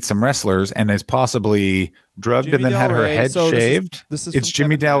lady meets some wrestlers and is possibly drugged Jimmy and then Del had her Rey. head So shaved. this is it's from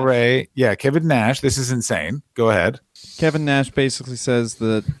Jimmy Kevin Del Nash. Rey. Yeah, Kevin Nash. This is insane. Go ahead. Kevin Nash basically says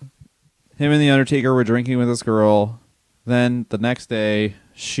that him and The Undertaker were drinking with this girl. Then the next day,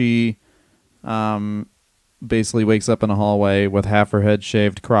 she basically wakes up in a hallway with half her head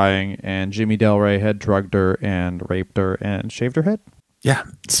shaved, crying, and Jimmy Del Rey had drugged her and raped her and shaved her head. Yeah,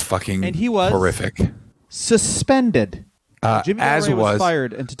 it's fucking And he was horrific. Suspended. Jimmy Del as Rey was was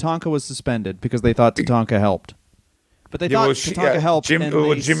fired, and Tatanka was suspended because they thought Tatanka helped. But they Yeah, thought well, Tatanka helped, and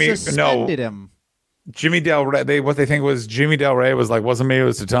they suspended him. Jimmy Del Rey. What they think was Jimmy Del Rey was like, wasn't me, it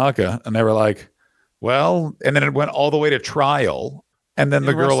was Tatanka, and they were like, well, and then it went all the way to trial, and then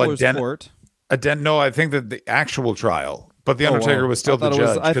the girl no, I think that the actual trial, but the Undertaker was still the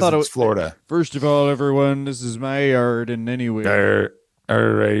judge because it's Florida. First of all, everyone, this is my yard, and anyway, All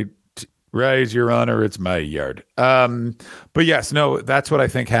right, Right, Your Honor, it's my yard. But yes, no, that's what I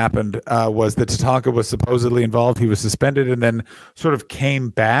think happened. Was that Tatanka was supposedly involved? He was suspended and then sort of came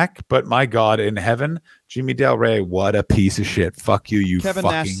back. But my God in heaven, Jimmy Del Rey, what a piece of shit! Fuck you, you Kevin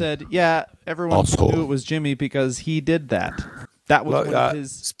fucking Nash said, "Yeah, everyone asshole." knew it was Jimmy because he did that. That was one of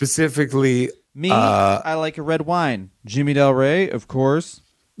his." Specifically, Me, I like a red wine. Jimmy Del Rey, of course.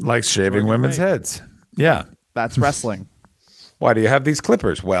 like shaving women's heads. Yeah. That's wrestling. Why do you have these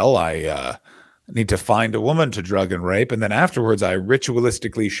clippers? Well, I need to find a woman to drug and rape, and then afterwards I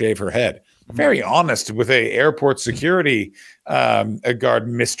ritualistically shave her head. Very honest with a airport security a guard,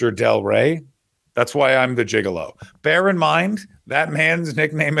 Mr. Del Rey. That's why I'm the gigolo. Bear in mind, that man's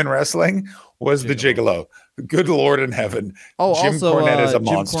nickname in wrestling was the gigolo. Good Lord in heaven. Oh, Jim also, Cornette is a Jim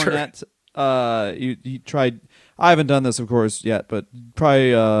monster. Cornette, you tried. I haven't done this, of course, yet, but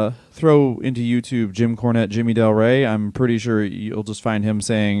probably throw into YouTube Jim Cornette, Jimmy Del Rey. I'm pretty sure you'll just find him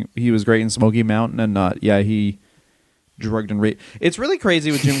saying he was great in Smoky Mountain and not, yeah, he drugged and raped. It's really crazy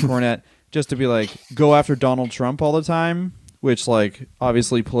with Jim Cornette just to be like, go after Donald Trump all the time, which, like,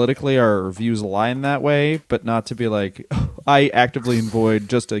 obviously politically our views align that way, but not to be like, I actively avoid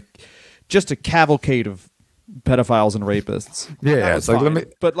just a cavalcade of pedophiles and rapists. Yeah, it's like, fine. let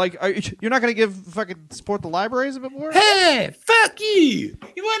me. But like, you're not going to give fucking support the libraries a bit more? Hey, fuck you.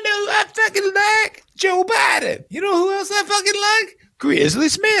 You want to know who I fucking like? Joe Biden. You know who else I fucking like? Grizzly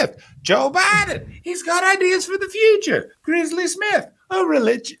Smith. Joe Biden. He's got ideas for the future. Grizzly Smith, a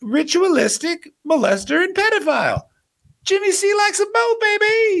ritualistic molester and pedophile. Jimmy C likes them both,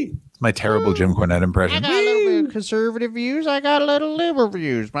 baby. My terrible Jim Cornette impression. I got a little bit of conservative views. I got a little liberal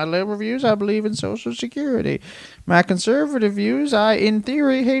views. My liberal views, I believe in Social Security. My conservative views, I, in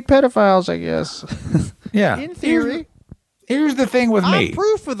theory, hate pedophiles, I guess. Yeah. In theory. Here's the thing with me. I'm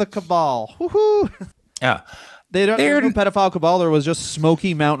proof of the cabal. Woohoo! Yeah. There was no pedophile cabal. There was just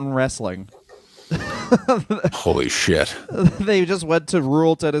Smoky Mountain Wrestling. Holy shit. They just went to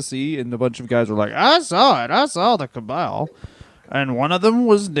rural Tennessee, and a bunch of guys were like, I saw it. I saw the cabal. And one of them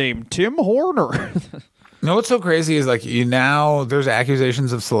was named Tim Horner. No, what's so crazy is like there's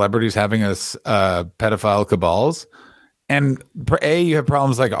accusations of celebrities having pedophile cabals. And A, you have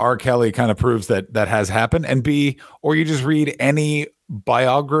problems like R. Kelly kind of proves that has happened. And B, or you just read any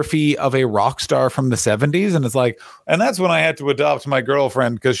biography of a rock star from the 70s. And it's like, and that's when I had to adopt my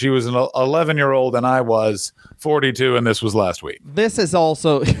girlfriend because she was an 11-year-old and I was 42 and this was last week. This is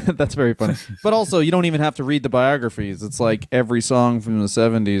also, that's very funny. But also, you don't even have to read the biographies. It's like every song from the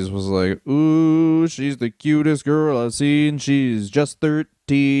 70s was like, ooh, she's the cutest girl I've seen. She's just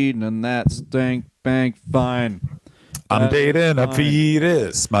 13 and that's stank bank fine. I'm dating a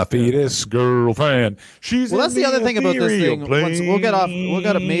fetus, my fetus girlfriend. She's that's the other thing about this thing. Plane. We'll get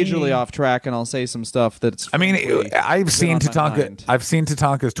majorly off track, and I'll say some stuff that's. I mean, I've seen Tatanka. I've seen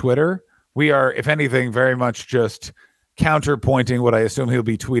Tatanka's Twitter. We are, if anything, very much just counterpointing what I assume he'll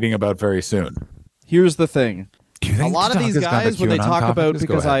be tweeting about very soon. Here's the thing. A lot of these guys, when they talk about,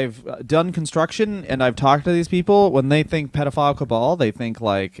 because I've done construction and I've talked to these people, when they think pedophile cabal, they think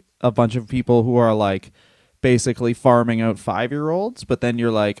like a bunch of people who are like basically farming out 5-year-olds, but then you're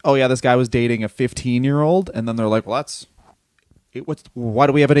like, oh yeah, this guy was dating a 15-year-old, and then they're like, well, why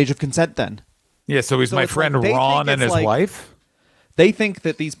do we have an age of consent then? Yeah, so he's my friend like, Ron and his wife. They think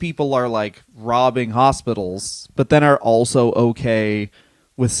that these people are like robbing hospitals, but then are also okay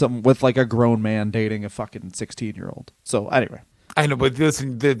with like a grown man dating a fucking 16-year-old. So anyway, I know, but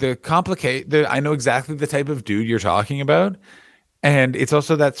listen, I know exactly the type of dude you're talking about. And it's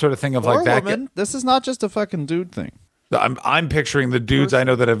also that sort of thing of like that. Woman. This is not just a fucking dude thing. I'm picturing the dudes I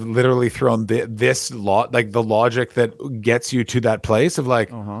know that have literally thrown this like the logic that gets you to that place of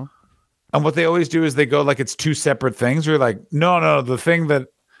like, and what they always do is they go like it's two separate things. You're like, no, the thing that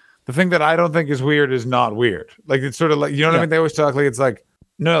I don't think is weird is not weird. Like it's sort of like, you know what I mean? They always talk like it's like,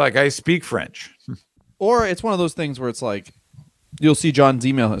 no, like I speak French. Or it's one of those things where it's like, you'll see John's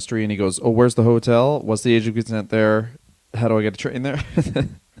email history and he goes, oh, where's the hotel? What's the age of consent there? How do I get a train there?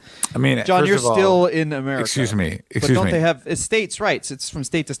 I mean, John, you're still in America. Excuse me. But don't they have states' rights? It's from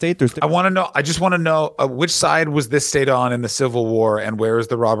state to state. There's. I just want to know which side was this state on in the Civil War, and where is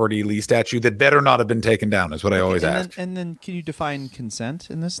the Robert E. Lee statue that better not have been taken down? Is what I always ask. And then, can you define consent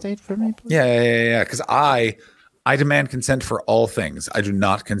in this state for me, please? Yeah. Because I demand consent for all things. I do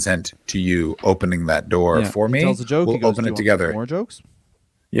not consent to you opening that door for me. He tells a joke. We'll he goes, open it together. More jokes.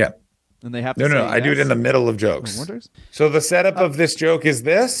 Yeah. And they have to No, I do it in the middle of jokes. So the setup of this joke is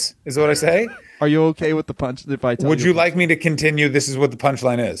what I say. Are you okay with the punch if I tell Would you like me to continue? This is what the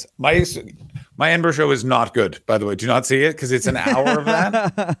punchline is. My Enber show is not good, by the way. Do not see it because it's an hour of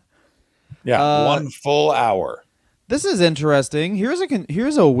that. Yeah, 1 full hour. This is interesting. Here's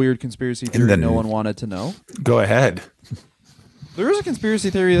a weird conspiracy theory no one wanted to know. Go ahead. There is a conspiracy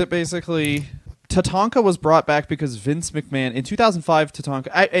theory that basically Tatanka was brought back because Vince McMahon in 2005.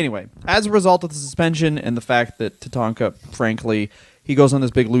 Anyway, as a result of the suspension and the fact that Tatanka, frankly, he goes on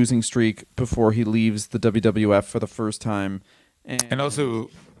this big losing streak before he leaves the WWF for the first time, and also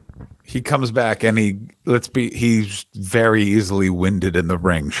he comes back and he's very easily winded in the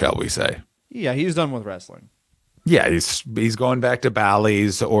ring, shall we say? Yeah, he's done with wrestling. Yeah, he's going back to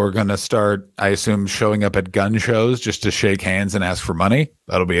Bally's or going to start, I assume, showing up at gun shows just to shake hands and ask for money.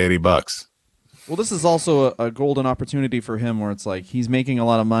 That'll be $80. Well, this is also a golden opportunity for him where it's like he's making a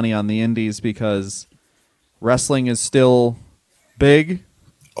lot of money on the indies because wrestling is still big.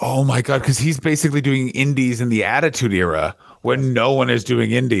 Oh my God, because he's basically doing indies in the Attitude Era when no one is doing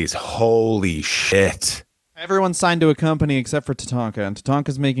indies. Holy shit. Everyone's signed to a company except for Tatanka, and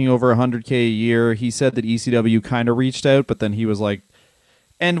Tatanka's making over $100K a year. He said that ECW kind of reached out, but then he was like,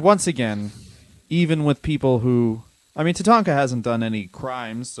 and once again, even with people who, I mean, Tatanka hasn't done any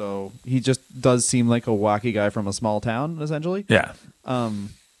crimes, so he just does seem like a wacky guy from a small town, essentially. Yeah.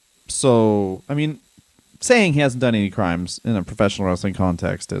 So, I mean, saying he hasn't done any crimes in a professional wrestling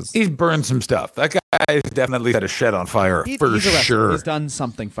context is... He's burned some stuff. That guy's definitely had a shed on fire, he's for sure. He's done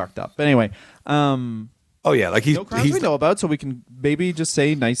something fucked up. But anyway, oh yeah, like no crimes we know about, so we can maybe just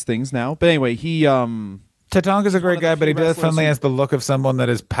say nice things now. But anyway, Tatanka's a great guy, but he definitely has the look of someone that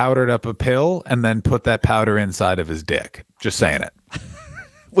has powdered up a pill and then put that powder inside of his dick. Just saying it.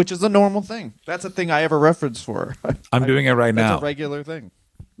 Which is a normal thing. That's a thing I have a reference for. I'm doing it right now. It's a regular thing.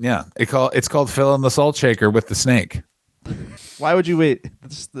 Yeah, it's called Phil and the Salt Shaker with the snake. Why would you wait?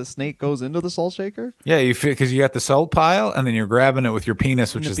 The snake goes into the salt shaker? Yeah, because you got the salt pile, and then you're grabbing it with your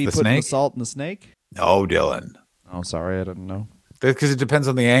penis, which is the snake. The salt in the snake? No, Dylan. Oh, sorry, I didn't know. Because it depends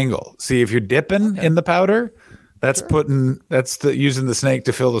on the angle. See, if you're dipping in the powder, that's using the snake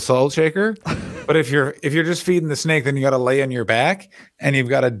to fill the salt shaker. But if you're just feeding the snake, then you got to lay on your back and you've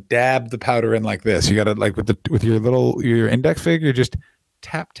got to dab the powder in like this. You got to like with your index finger, you just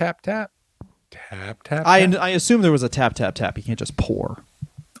tap tap tap tap tap. I assume there was a tap tap tap. You can't just pour.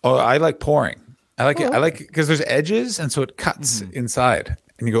 Oh, I like pouring. I like it. I like it because there's edges, and so it cuts inside,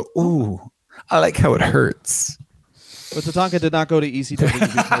 and you go, ooh. I like how it hurts. But Tatanka did not go to ECW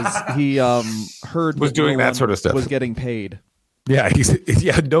because he heard was doing that sort of stuff. Was getting paid. Yeah,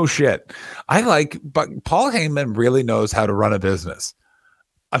 no shit. But Paul Heyman really knows how to run a business.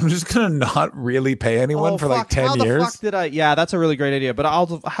 I'm just gonna not really pay anyone for like 10 years. How the fuck did I? Yeah, that's a really great idea. But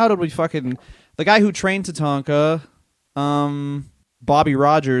how did we fucking the guy who trained Tatanka, Bobby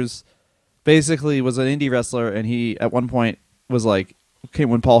Rogers, basically was an indie wrestler, and he at one point was like. Okay,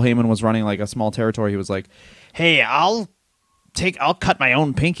 when Paul Heyman was running like a small territory, he was like, "Hey, I'll cut my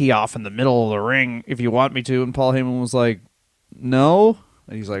own pinky off in the middle of the ring if you want me to." And Paul Heyman was like, "No."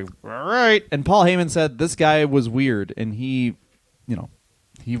 And he's like, "All right." And Paul Heyman said this guy was weird, and he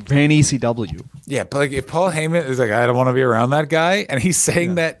ran ECW. Yeah, but like if Paul Heyman is like, I don't want to be around that guy, and he's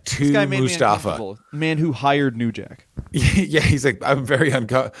saying that to Mustafa, man who hired New Jack. Yeah, he's like, I'm very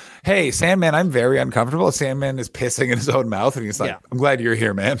uncomfortable. Hey, Sandman, I'm very uncomfortable. Sandman is pissing in his own mouth, and he's like, I'm glad you're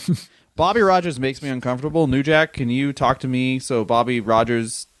here, man. Bobby Rogers makes me uncomfortable. New Jack, can you talk to me so Bobby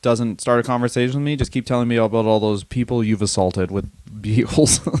Rogers doesn't start a conversation with me? Just keep telling me about all those people you've assaulted with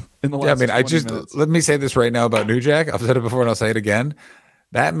vehicles in the last 20 minutes. Let me say this right now about New Jack. I've said it before, and I'll say it again.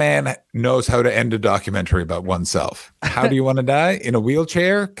 That man knows how to end a documentary about oneself. How do you want to die? In a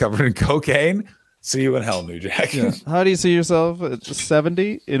wheelchair, covered in cocaine? See you in hell, New Jack. Yeah. How do you see yourself at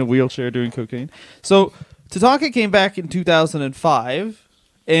 70 in a wheelchair doing cocaine? So Tatanka came back in 2005,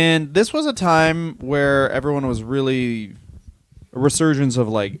 and this was a time where everyone was really a resurgence of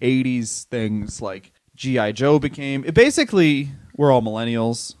like 80s things, like G.I. Joe became... Basically, we're all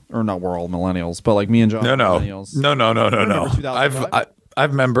millennials. Or not we're all millennials, but like me and John are millennials. No.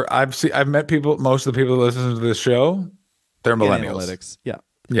 I've met people. Most of the people that listen to this show, they're millennials. Analytics, yeah.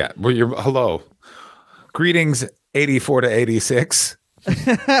 Yeah. Well, hello. Greetings, 84 to 86.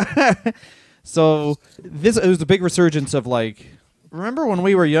 So it was the big resurgence of like, remember when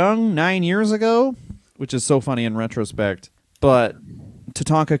we were young 9 years ago, which is so funny in retrospect. But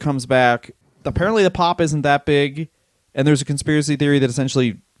Tatanka comes back. Apparently, the pop isn't that big, and there's a conspiracy theory that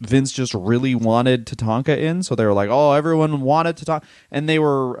essentially Vince just really wanted Tatanka in, so they were like, "Oh, everyone wanted Tatanka," and they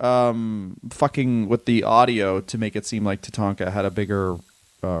were fucking with the audio to make it seem like Tatanka had a bigger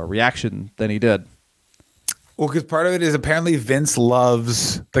reaction than he did. Well, because part of it is apparently Vince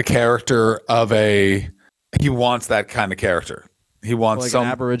loves the character of he wants that kind of character. He wants like an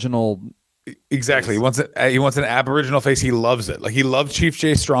Aboriginal Exactly. He wants an Aboriginal face. He loves it. Like he loved Chief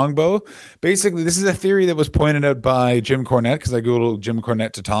Jay Strongbow. Basically, this is a theory that was pointed out by Jim Cornette because I googled Jim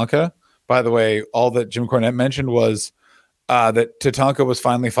Cornette Tatanka. By the way, all that Jim Cornette mentioned was that Tatanka was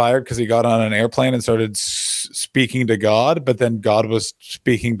finally fired because he got on an airplane and started speaking to God, but then God was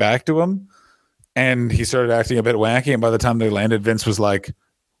speaking back to him, and he started acting a bit wacky. And by the time they landed, Vince was like,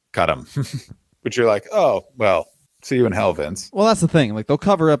 "Cut him." But you're like, "Oh well." See you in hell, Vince. Well, that's the thing. Like, they'll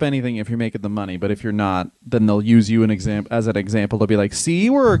cover up anything if you're making the money, but if you're not, then they'll use you as an example to be like, see,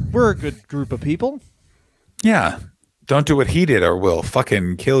 we're a good group of people. Yeah. Don't do what he did or we'll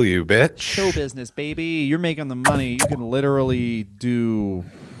fucking kill you, bitch. Show business, baby. You're making the money. You can literally do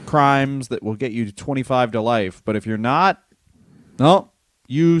crimes that will get you 25 to life. But if you're not, no,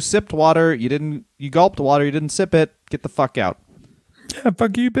 you sipped water. You gulped water. You didn't sip it. Get the fuck out. Yeah,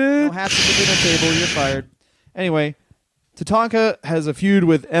 fuck you, bitch. No hats at the dinner table. You're fired. Anyway, Tatanka has a feud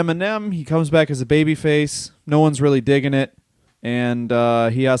with Eminem. He comes back as a babyface. No one's really digging it. And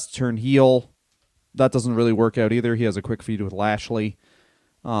he has to turn heel. That doesn't really work out either. He has a quick feud with Lashley.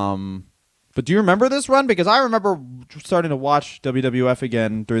 But do you remember this run? Because I remember starting to watch WWF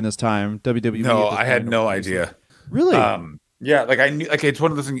again during this time. WWE. No, I had no idea. Really? Yeah, like I knew. Like it's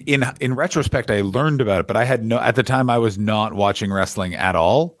one of those things. In retrospect, I learned about it, but I had no. At the time, I was not watching wrestling at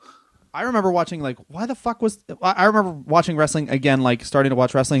all. I remember watching, like, why the fuck was... I remember watching wrestling again, like, starting to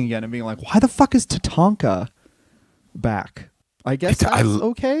watch wrestling again and being like, why the fuck is Tatanka back? I guess that's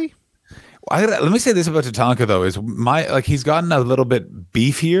okay. Let me say this about Tatanka, though, is he's gotten a little bit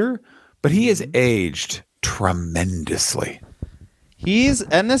beefier, but he has aged tremendously.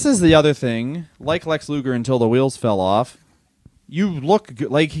 And this is the other thing, like Lex Luger until the wheels fell off, you look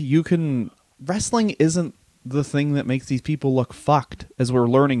like you can... Wrestling isn't the thing that makes these people look fucked, as we're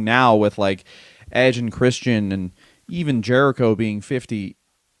learning now with like Edge and Christian and even Jericho being 50.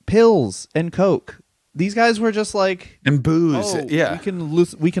 Pills and coke. These guys were just like, and booze. Yeah,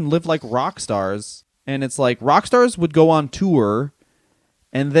 we can live like rock stars. And it's like rock stars would go on tour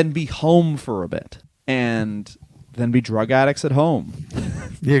and then be home for a bit and then be drug addicts at home.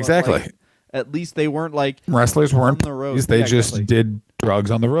 Yeah, exactly. Like, at least they weren't like wrestlers weren't on the road. They just did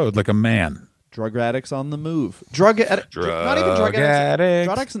drugs on the road like a man. Drug addicts on the move. Not even drug addicts. Drug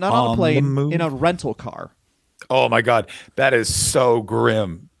addicts not on a plane, in a rental car. Oh my God. That is so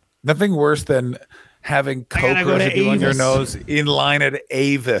grim. Nothing worse than having coke residue on your nose in line at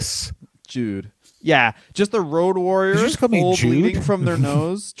Avis. Jude. Yeah, just the road warriors bleeding from their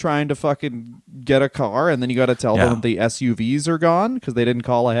nose trying to fucking get a car, and then you got to tell them the SUVs are gone because they didn't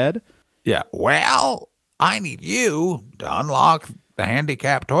call ahead. Yeah. Well, I need you to unlock the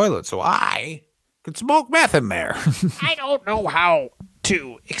handicapped toilet so I could smoke meth in there. I don't know how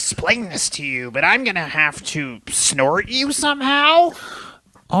to explain this to you, but I'm gonna have to snort you somehow.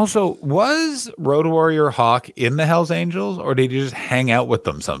 Also, was Road Warrior Hawk in the Hells Angels, or did he just hang out with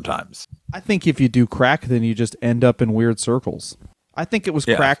them sometimes? I think if you do crack, then you just end up in weird circles. I think it was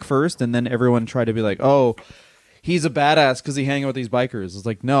crack first, and then everyone tried to be like, oh, he's a badass because he hang out with these bikers. It's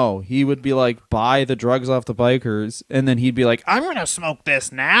like, no, he would be like, buy the drugs off the bikers, and then he'd be like, I'm going to smoke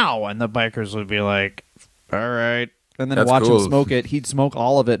this now. And the bikers would be like, all right. And then watch him smoke it. He'd smoke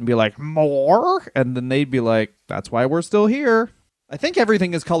all of it and be like, more? And then they'd be like, that's why we're still here. I think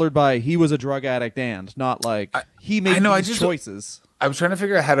everything is colored by he was a drug addict and not like he made these choices. I was trying to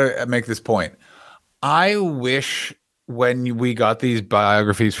figure out how to make this point. I wish when we got these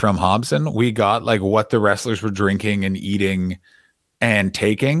biographies from Hobson, we got like what the wrestlers were drinking and eating and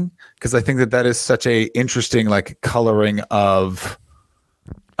taking, because I think that is such a interesting like coloring of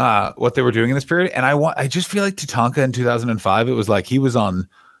what they were doing in this period. And I just feel like Tatanka in 2005, it was like he was on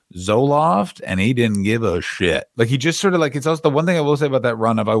Zoloft and he didn't give a shit. Like he just sort of like, it's also the one thing I will say about that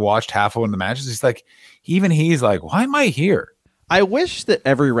run of I watched half of one of the matches. He's like, he's like, why am I here? I wish that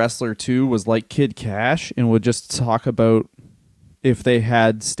every wrestler too was like Kid Cash and would just talk about if they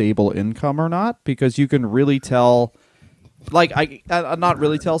had stable income or not, because you can really tell. Like not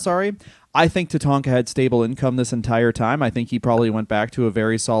really tell. Sorry, I think Tatanka had stable income this entire time. I think he probably went back to a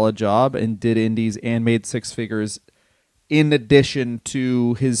very solid job and did indies and made six figures, in addition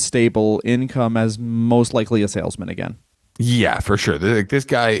to his stable income as most likely a salesman again. Yeah, for sure. This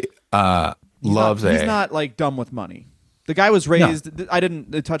guy loves He's not like dumb with money. The guy was raised. No. I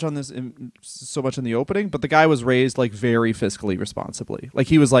didn't touch on this so much in the opening, but the guy was raised like very fiscally responsibly. Like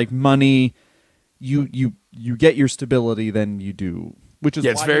he was like, money, you get your stability, then you do. Which is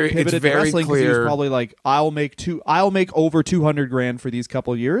why he pivoted to wrestling, because he was probably like, I'll make over $200,000 for these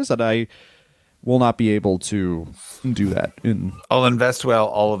couple years, and will not be able to do that. I'll invest well,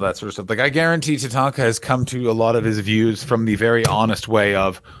 all of that sort of stuff. Like I guarantee Tatanka has come to a lot of his views from the very honest way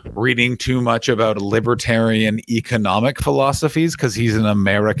of reading too much about libertarian economic philosophies because he's an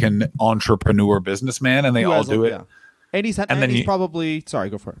American entrepreneur businessman and they all do it. Yeah. And he's probably sorry,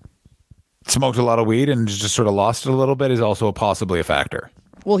 go for it. Smoked a lot of weed and just sort of lost it a little bit is also possibly a factor.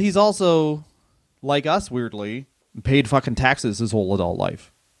 Well, he's also, like us, weirdly, paid fucking taxes his whole adult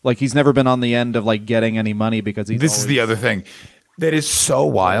life. Like, he's never been on the end of, like, getting any money because he's This is the other thing. That is so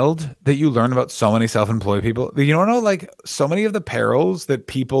wild that you learn about so many self-employed people. You don't know, like, so many of the perils that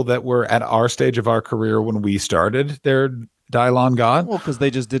people that were at our stage of our career when we started their Dylon got. Well, because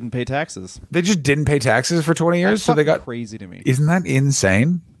they just didn't pay taxes. They just didn't pay taxes for 20 years, That's so they got crazy to me. Isn't that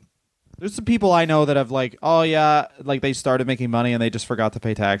insane? There's some people I know that have like, oh yeah, like they started making money and they just forgot to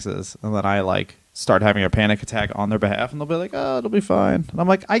pay taxes, and then I like start having a panic attack on their behalf, and they'll be like, oh, it'll be fine, and I'm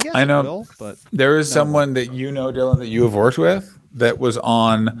like, I guess I know, it will, but there is someone that you know, Dylan, that you have worked with that was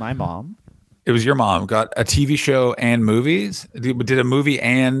on. My mom. It was your mom got a TV show and movies. Did a movie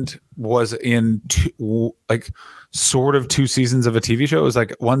and was in sort of 2 seasons of a TV show. It was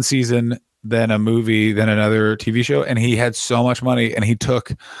like 1 season, then a movie, then another TV show, and he had so much money, and he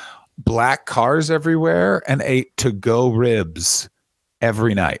took black cars everywhere and ate to-go ribs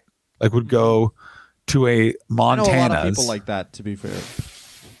every night. Like would go to a Montana's. I know a lot of people like that, to be fair.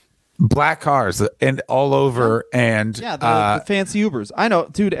 Black cars and all over, and yeah, the fancy Ubers. I know,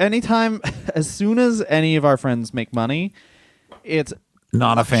 dude. Anytime, as soon as any of our friends make money, it's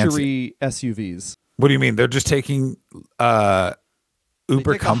not a luxury SUVs. What do you mean? They're just taking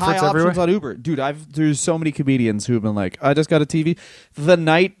Uber comforts high everywhere. Options on Uber, dude. There's so many comedians who have been like, I just got a TV.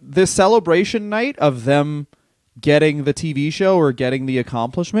 The celebration night of them getting the TV show or getting the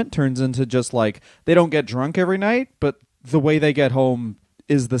accomplishment turns into just like they don't get drunk every night, but the way they get home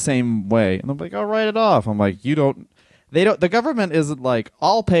is the same way. And I'm like, I'll write it off. I'm like, the government isn't like,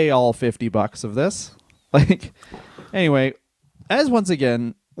 I'll pay all $50 of this. Like, anyway, as once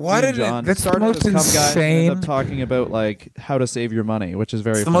again, why did John that's started the most as Cum Guy and insane ended up talking about like how to save your money, which is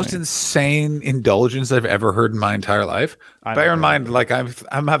very it's the funny. most insane indulgence I've ever heard in my entire life. Bear in mind, like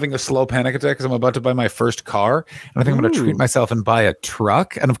I'm having a slow panic attack because I'm about to buy my first car, and I think I'm going to treat myself and buy a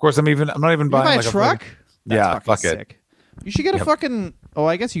truck. And of course, I'm not even buying like a truck. Yeah, fuck sick. it. You should get a fucking. Oh,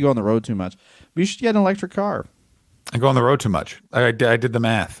 I guess you go on the road too much. But you should get an electric car. I go on the road too much. I did the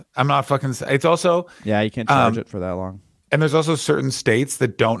math. I'm not fucking. It's also you can't charge it for that long. And there's also certain states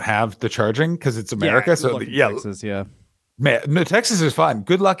that don't have the charging because it's America. So Texas, man, no, Texas is fine.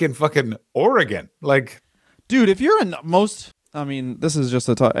 Good luck in fucking Oregon. Like, dude, if you're in most, I mean, this is just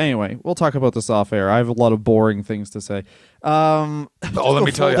a talk. Anyway, we'll talk about this off air. I have a lot of boring things to say. Let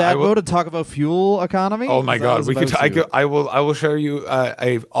me tell you, I will to talk about fuel economy. Oh my god, we could. I will share you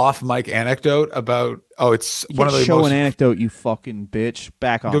a off mic anecdote about. Oh, it's you one of the show most. An anecdote, you fucking bitch.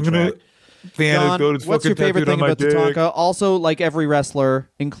 Back on track. The John, anecdote is what's your fucking favorite tattooed thing on my about dick. Tatanka? Also, like every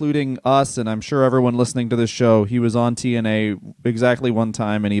wrestler, including us, and I'm sure everyone listening to this show, he was on TNA exactly one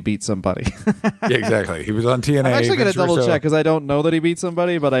time and he beat somebody. Yeah, exactly. He was on TNA. I'm actually going to double Russo. check because I don't know that he beat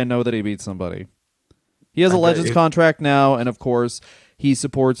somebody, but I know that he beat somebody. He has a Legends contract now, and of course, he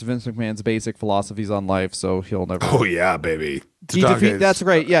supports Vince McMahon's basic philosophies on life, so he'll never. Oh yeah, baby. That's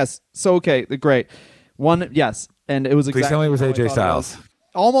great. Yes. So okay, great. Yes, and it was exactly. Please tell me it was how I AJ thought Styles.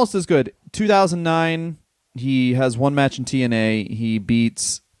 Almost as good. 2009, he has one match in TNA. He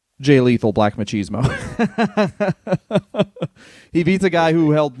beats Jay Lethal, Black Machismo. He beats a guy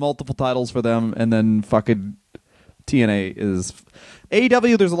who held multiple titles for them, and then fucking TNA is...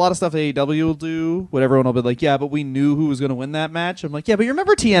 AEW, there's a lot of stuff AEW will do, what everyone will be like, yeah, but we knew who was going to win that match. I'm like, yeah, but you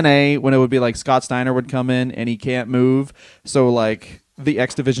remember TNA when it would be like Scott Steiner would come in and he can't move, so like the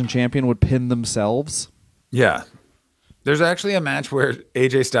X Division champion would pin themselves? Yeah. There's actually a match where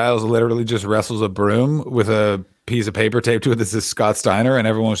AJ Styles literally just wrestles a broom with a piece of paper taped to it that says Scott Steiner, and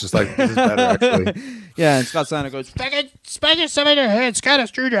everyone was just like, this is better, actually. Yeah, and Scott Steiner goes, Spike it, some in your head, it's got a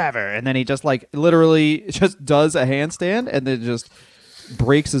screwdriver. and then he just like literally just does a handstand and then just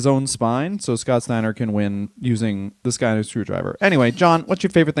breaks his own spine so Scott Steiner can win using the Steiner screwdriver. Anyway, John, what's your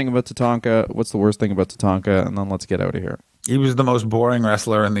favorite thing about Tatanka? What's the worst thing about Tatanka? And then let's get out of here. He was the most boring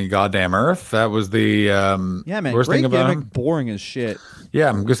wrestler in the goddamn earth. That was the worst great thing about gimmick, him. boring as shit. Yeah,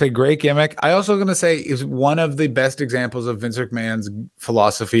 I'm going to say great gimmick. I also going to say is one of the best examples of Vince McMahon's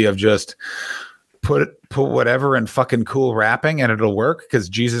philosophy of just put whatever in fucking cool rapping and it'll work, because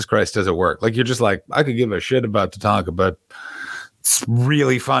Jesus Christ, does it work. Like, you're just like, I could give a shit about Tatanka, but it's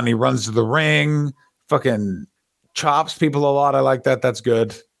really fun. He runs to the ring, fucking chops people a lot. I like that. That's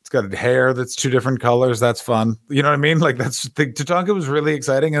good. It's got hair that's 2 different colors. That's fun. You know what I mean? Like Tatanka was really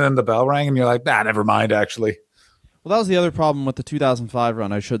exciting, and then the bell rang, and you're like, never mind. Actually, Well, that was the other problem with the 2005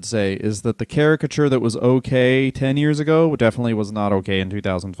 run, I should say, is that the caricature that was okay 10 years ago definitely was not okay in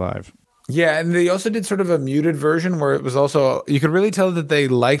 2005. yeah, and they also did sort of a muted version where it was also you could really tell that they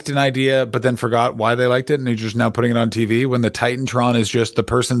liked an idea, but then forgot why they liked it, and they're just now putting it on TV. When the Titantron is just the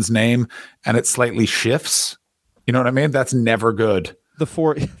person's name and it slightly shifts. You know what I mean? That's never good.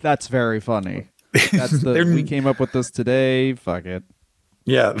 That's very funny. That's we came up with this today. Fuck it.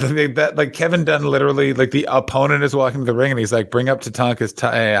 Yeah, that like Kevin Dunn literally like the opponent is walking to the ring and he's like, bring up Tatanka's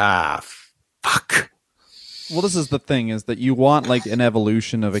fuck. Well, this is the thing, is that you want like an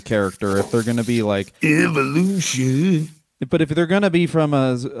evolution of a character if they're going to be like evolution. But if they're going to be from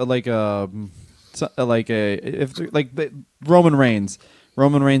Roman Reigns.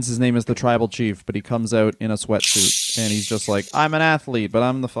 Roman Reigns, his name is the Tribal Chief, but he comes out in a sweatsuit and he's just like, I'm an athlete, but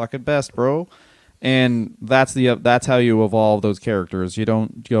I'm the fucking best, bro. And that's how you evolve those characters. You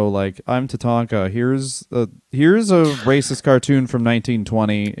don't go like, I'm Tatanka. Here's a racist cartoon from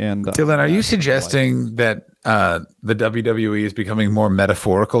 1920. And Dylan, are you suggesting that the WWE is becoming more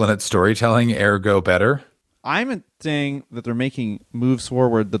metaphorical in its storytelling, ergo better? I'm saying that they're making moves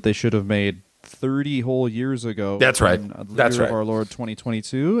forward that they should have made 30 whole years ago. That's right. That's right. Of our Lord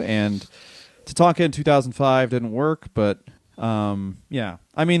 2022, and Tatanka in 2005 didn't work, but yeah.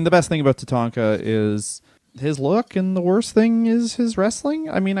 I mean, the best thing about Tatanka is his look, and the worst thing is his wrestling.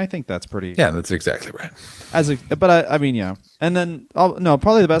 I mean, I think that's pretty. Yeah, that's exactly right. I mean, yeah. And then,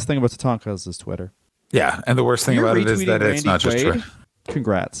 probably the best thing about Tatanka is his Twitter. Yeah, and the worst thing about it is that it's not just Twitter.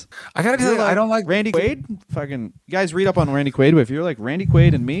 Congrats. I gotta tell you, I don't like Randy Quaid. Fucking you guys read up on Randy Quaid. But if you're like Randy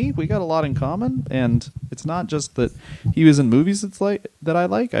Quaid and me, we got a lot in common. And it's not just that he was in movies that I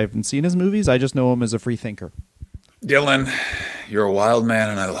like. I haven't seen his movies. I just know him as a free thinker. Dylan, you're a wild man,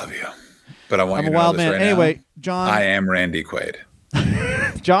 and I love you. But I want you to know this right now. Anyway, John. I am Randy Quaid.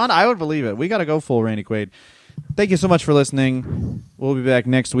 John, I would believe it. We got to go full Randy Quaid. Thank you so much for listening. We'll be back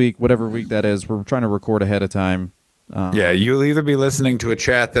next week, whatever week that is. We're trying to record ahead of time. Yeah, you'll either be listening to a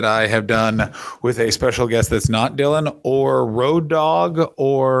chat that I have done with a special guest that's not Dylan, or Road Dog,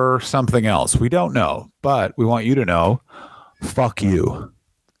 or something else. We don't know, but we want you to know. Fuck you.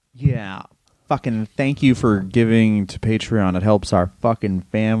 Yeah. Fucking thank you for giving to Patreon. It helps our fucking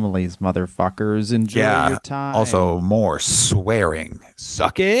families, motherfuckers. Enjoy your time. Also, more swearing.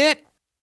 Suck it.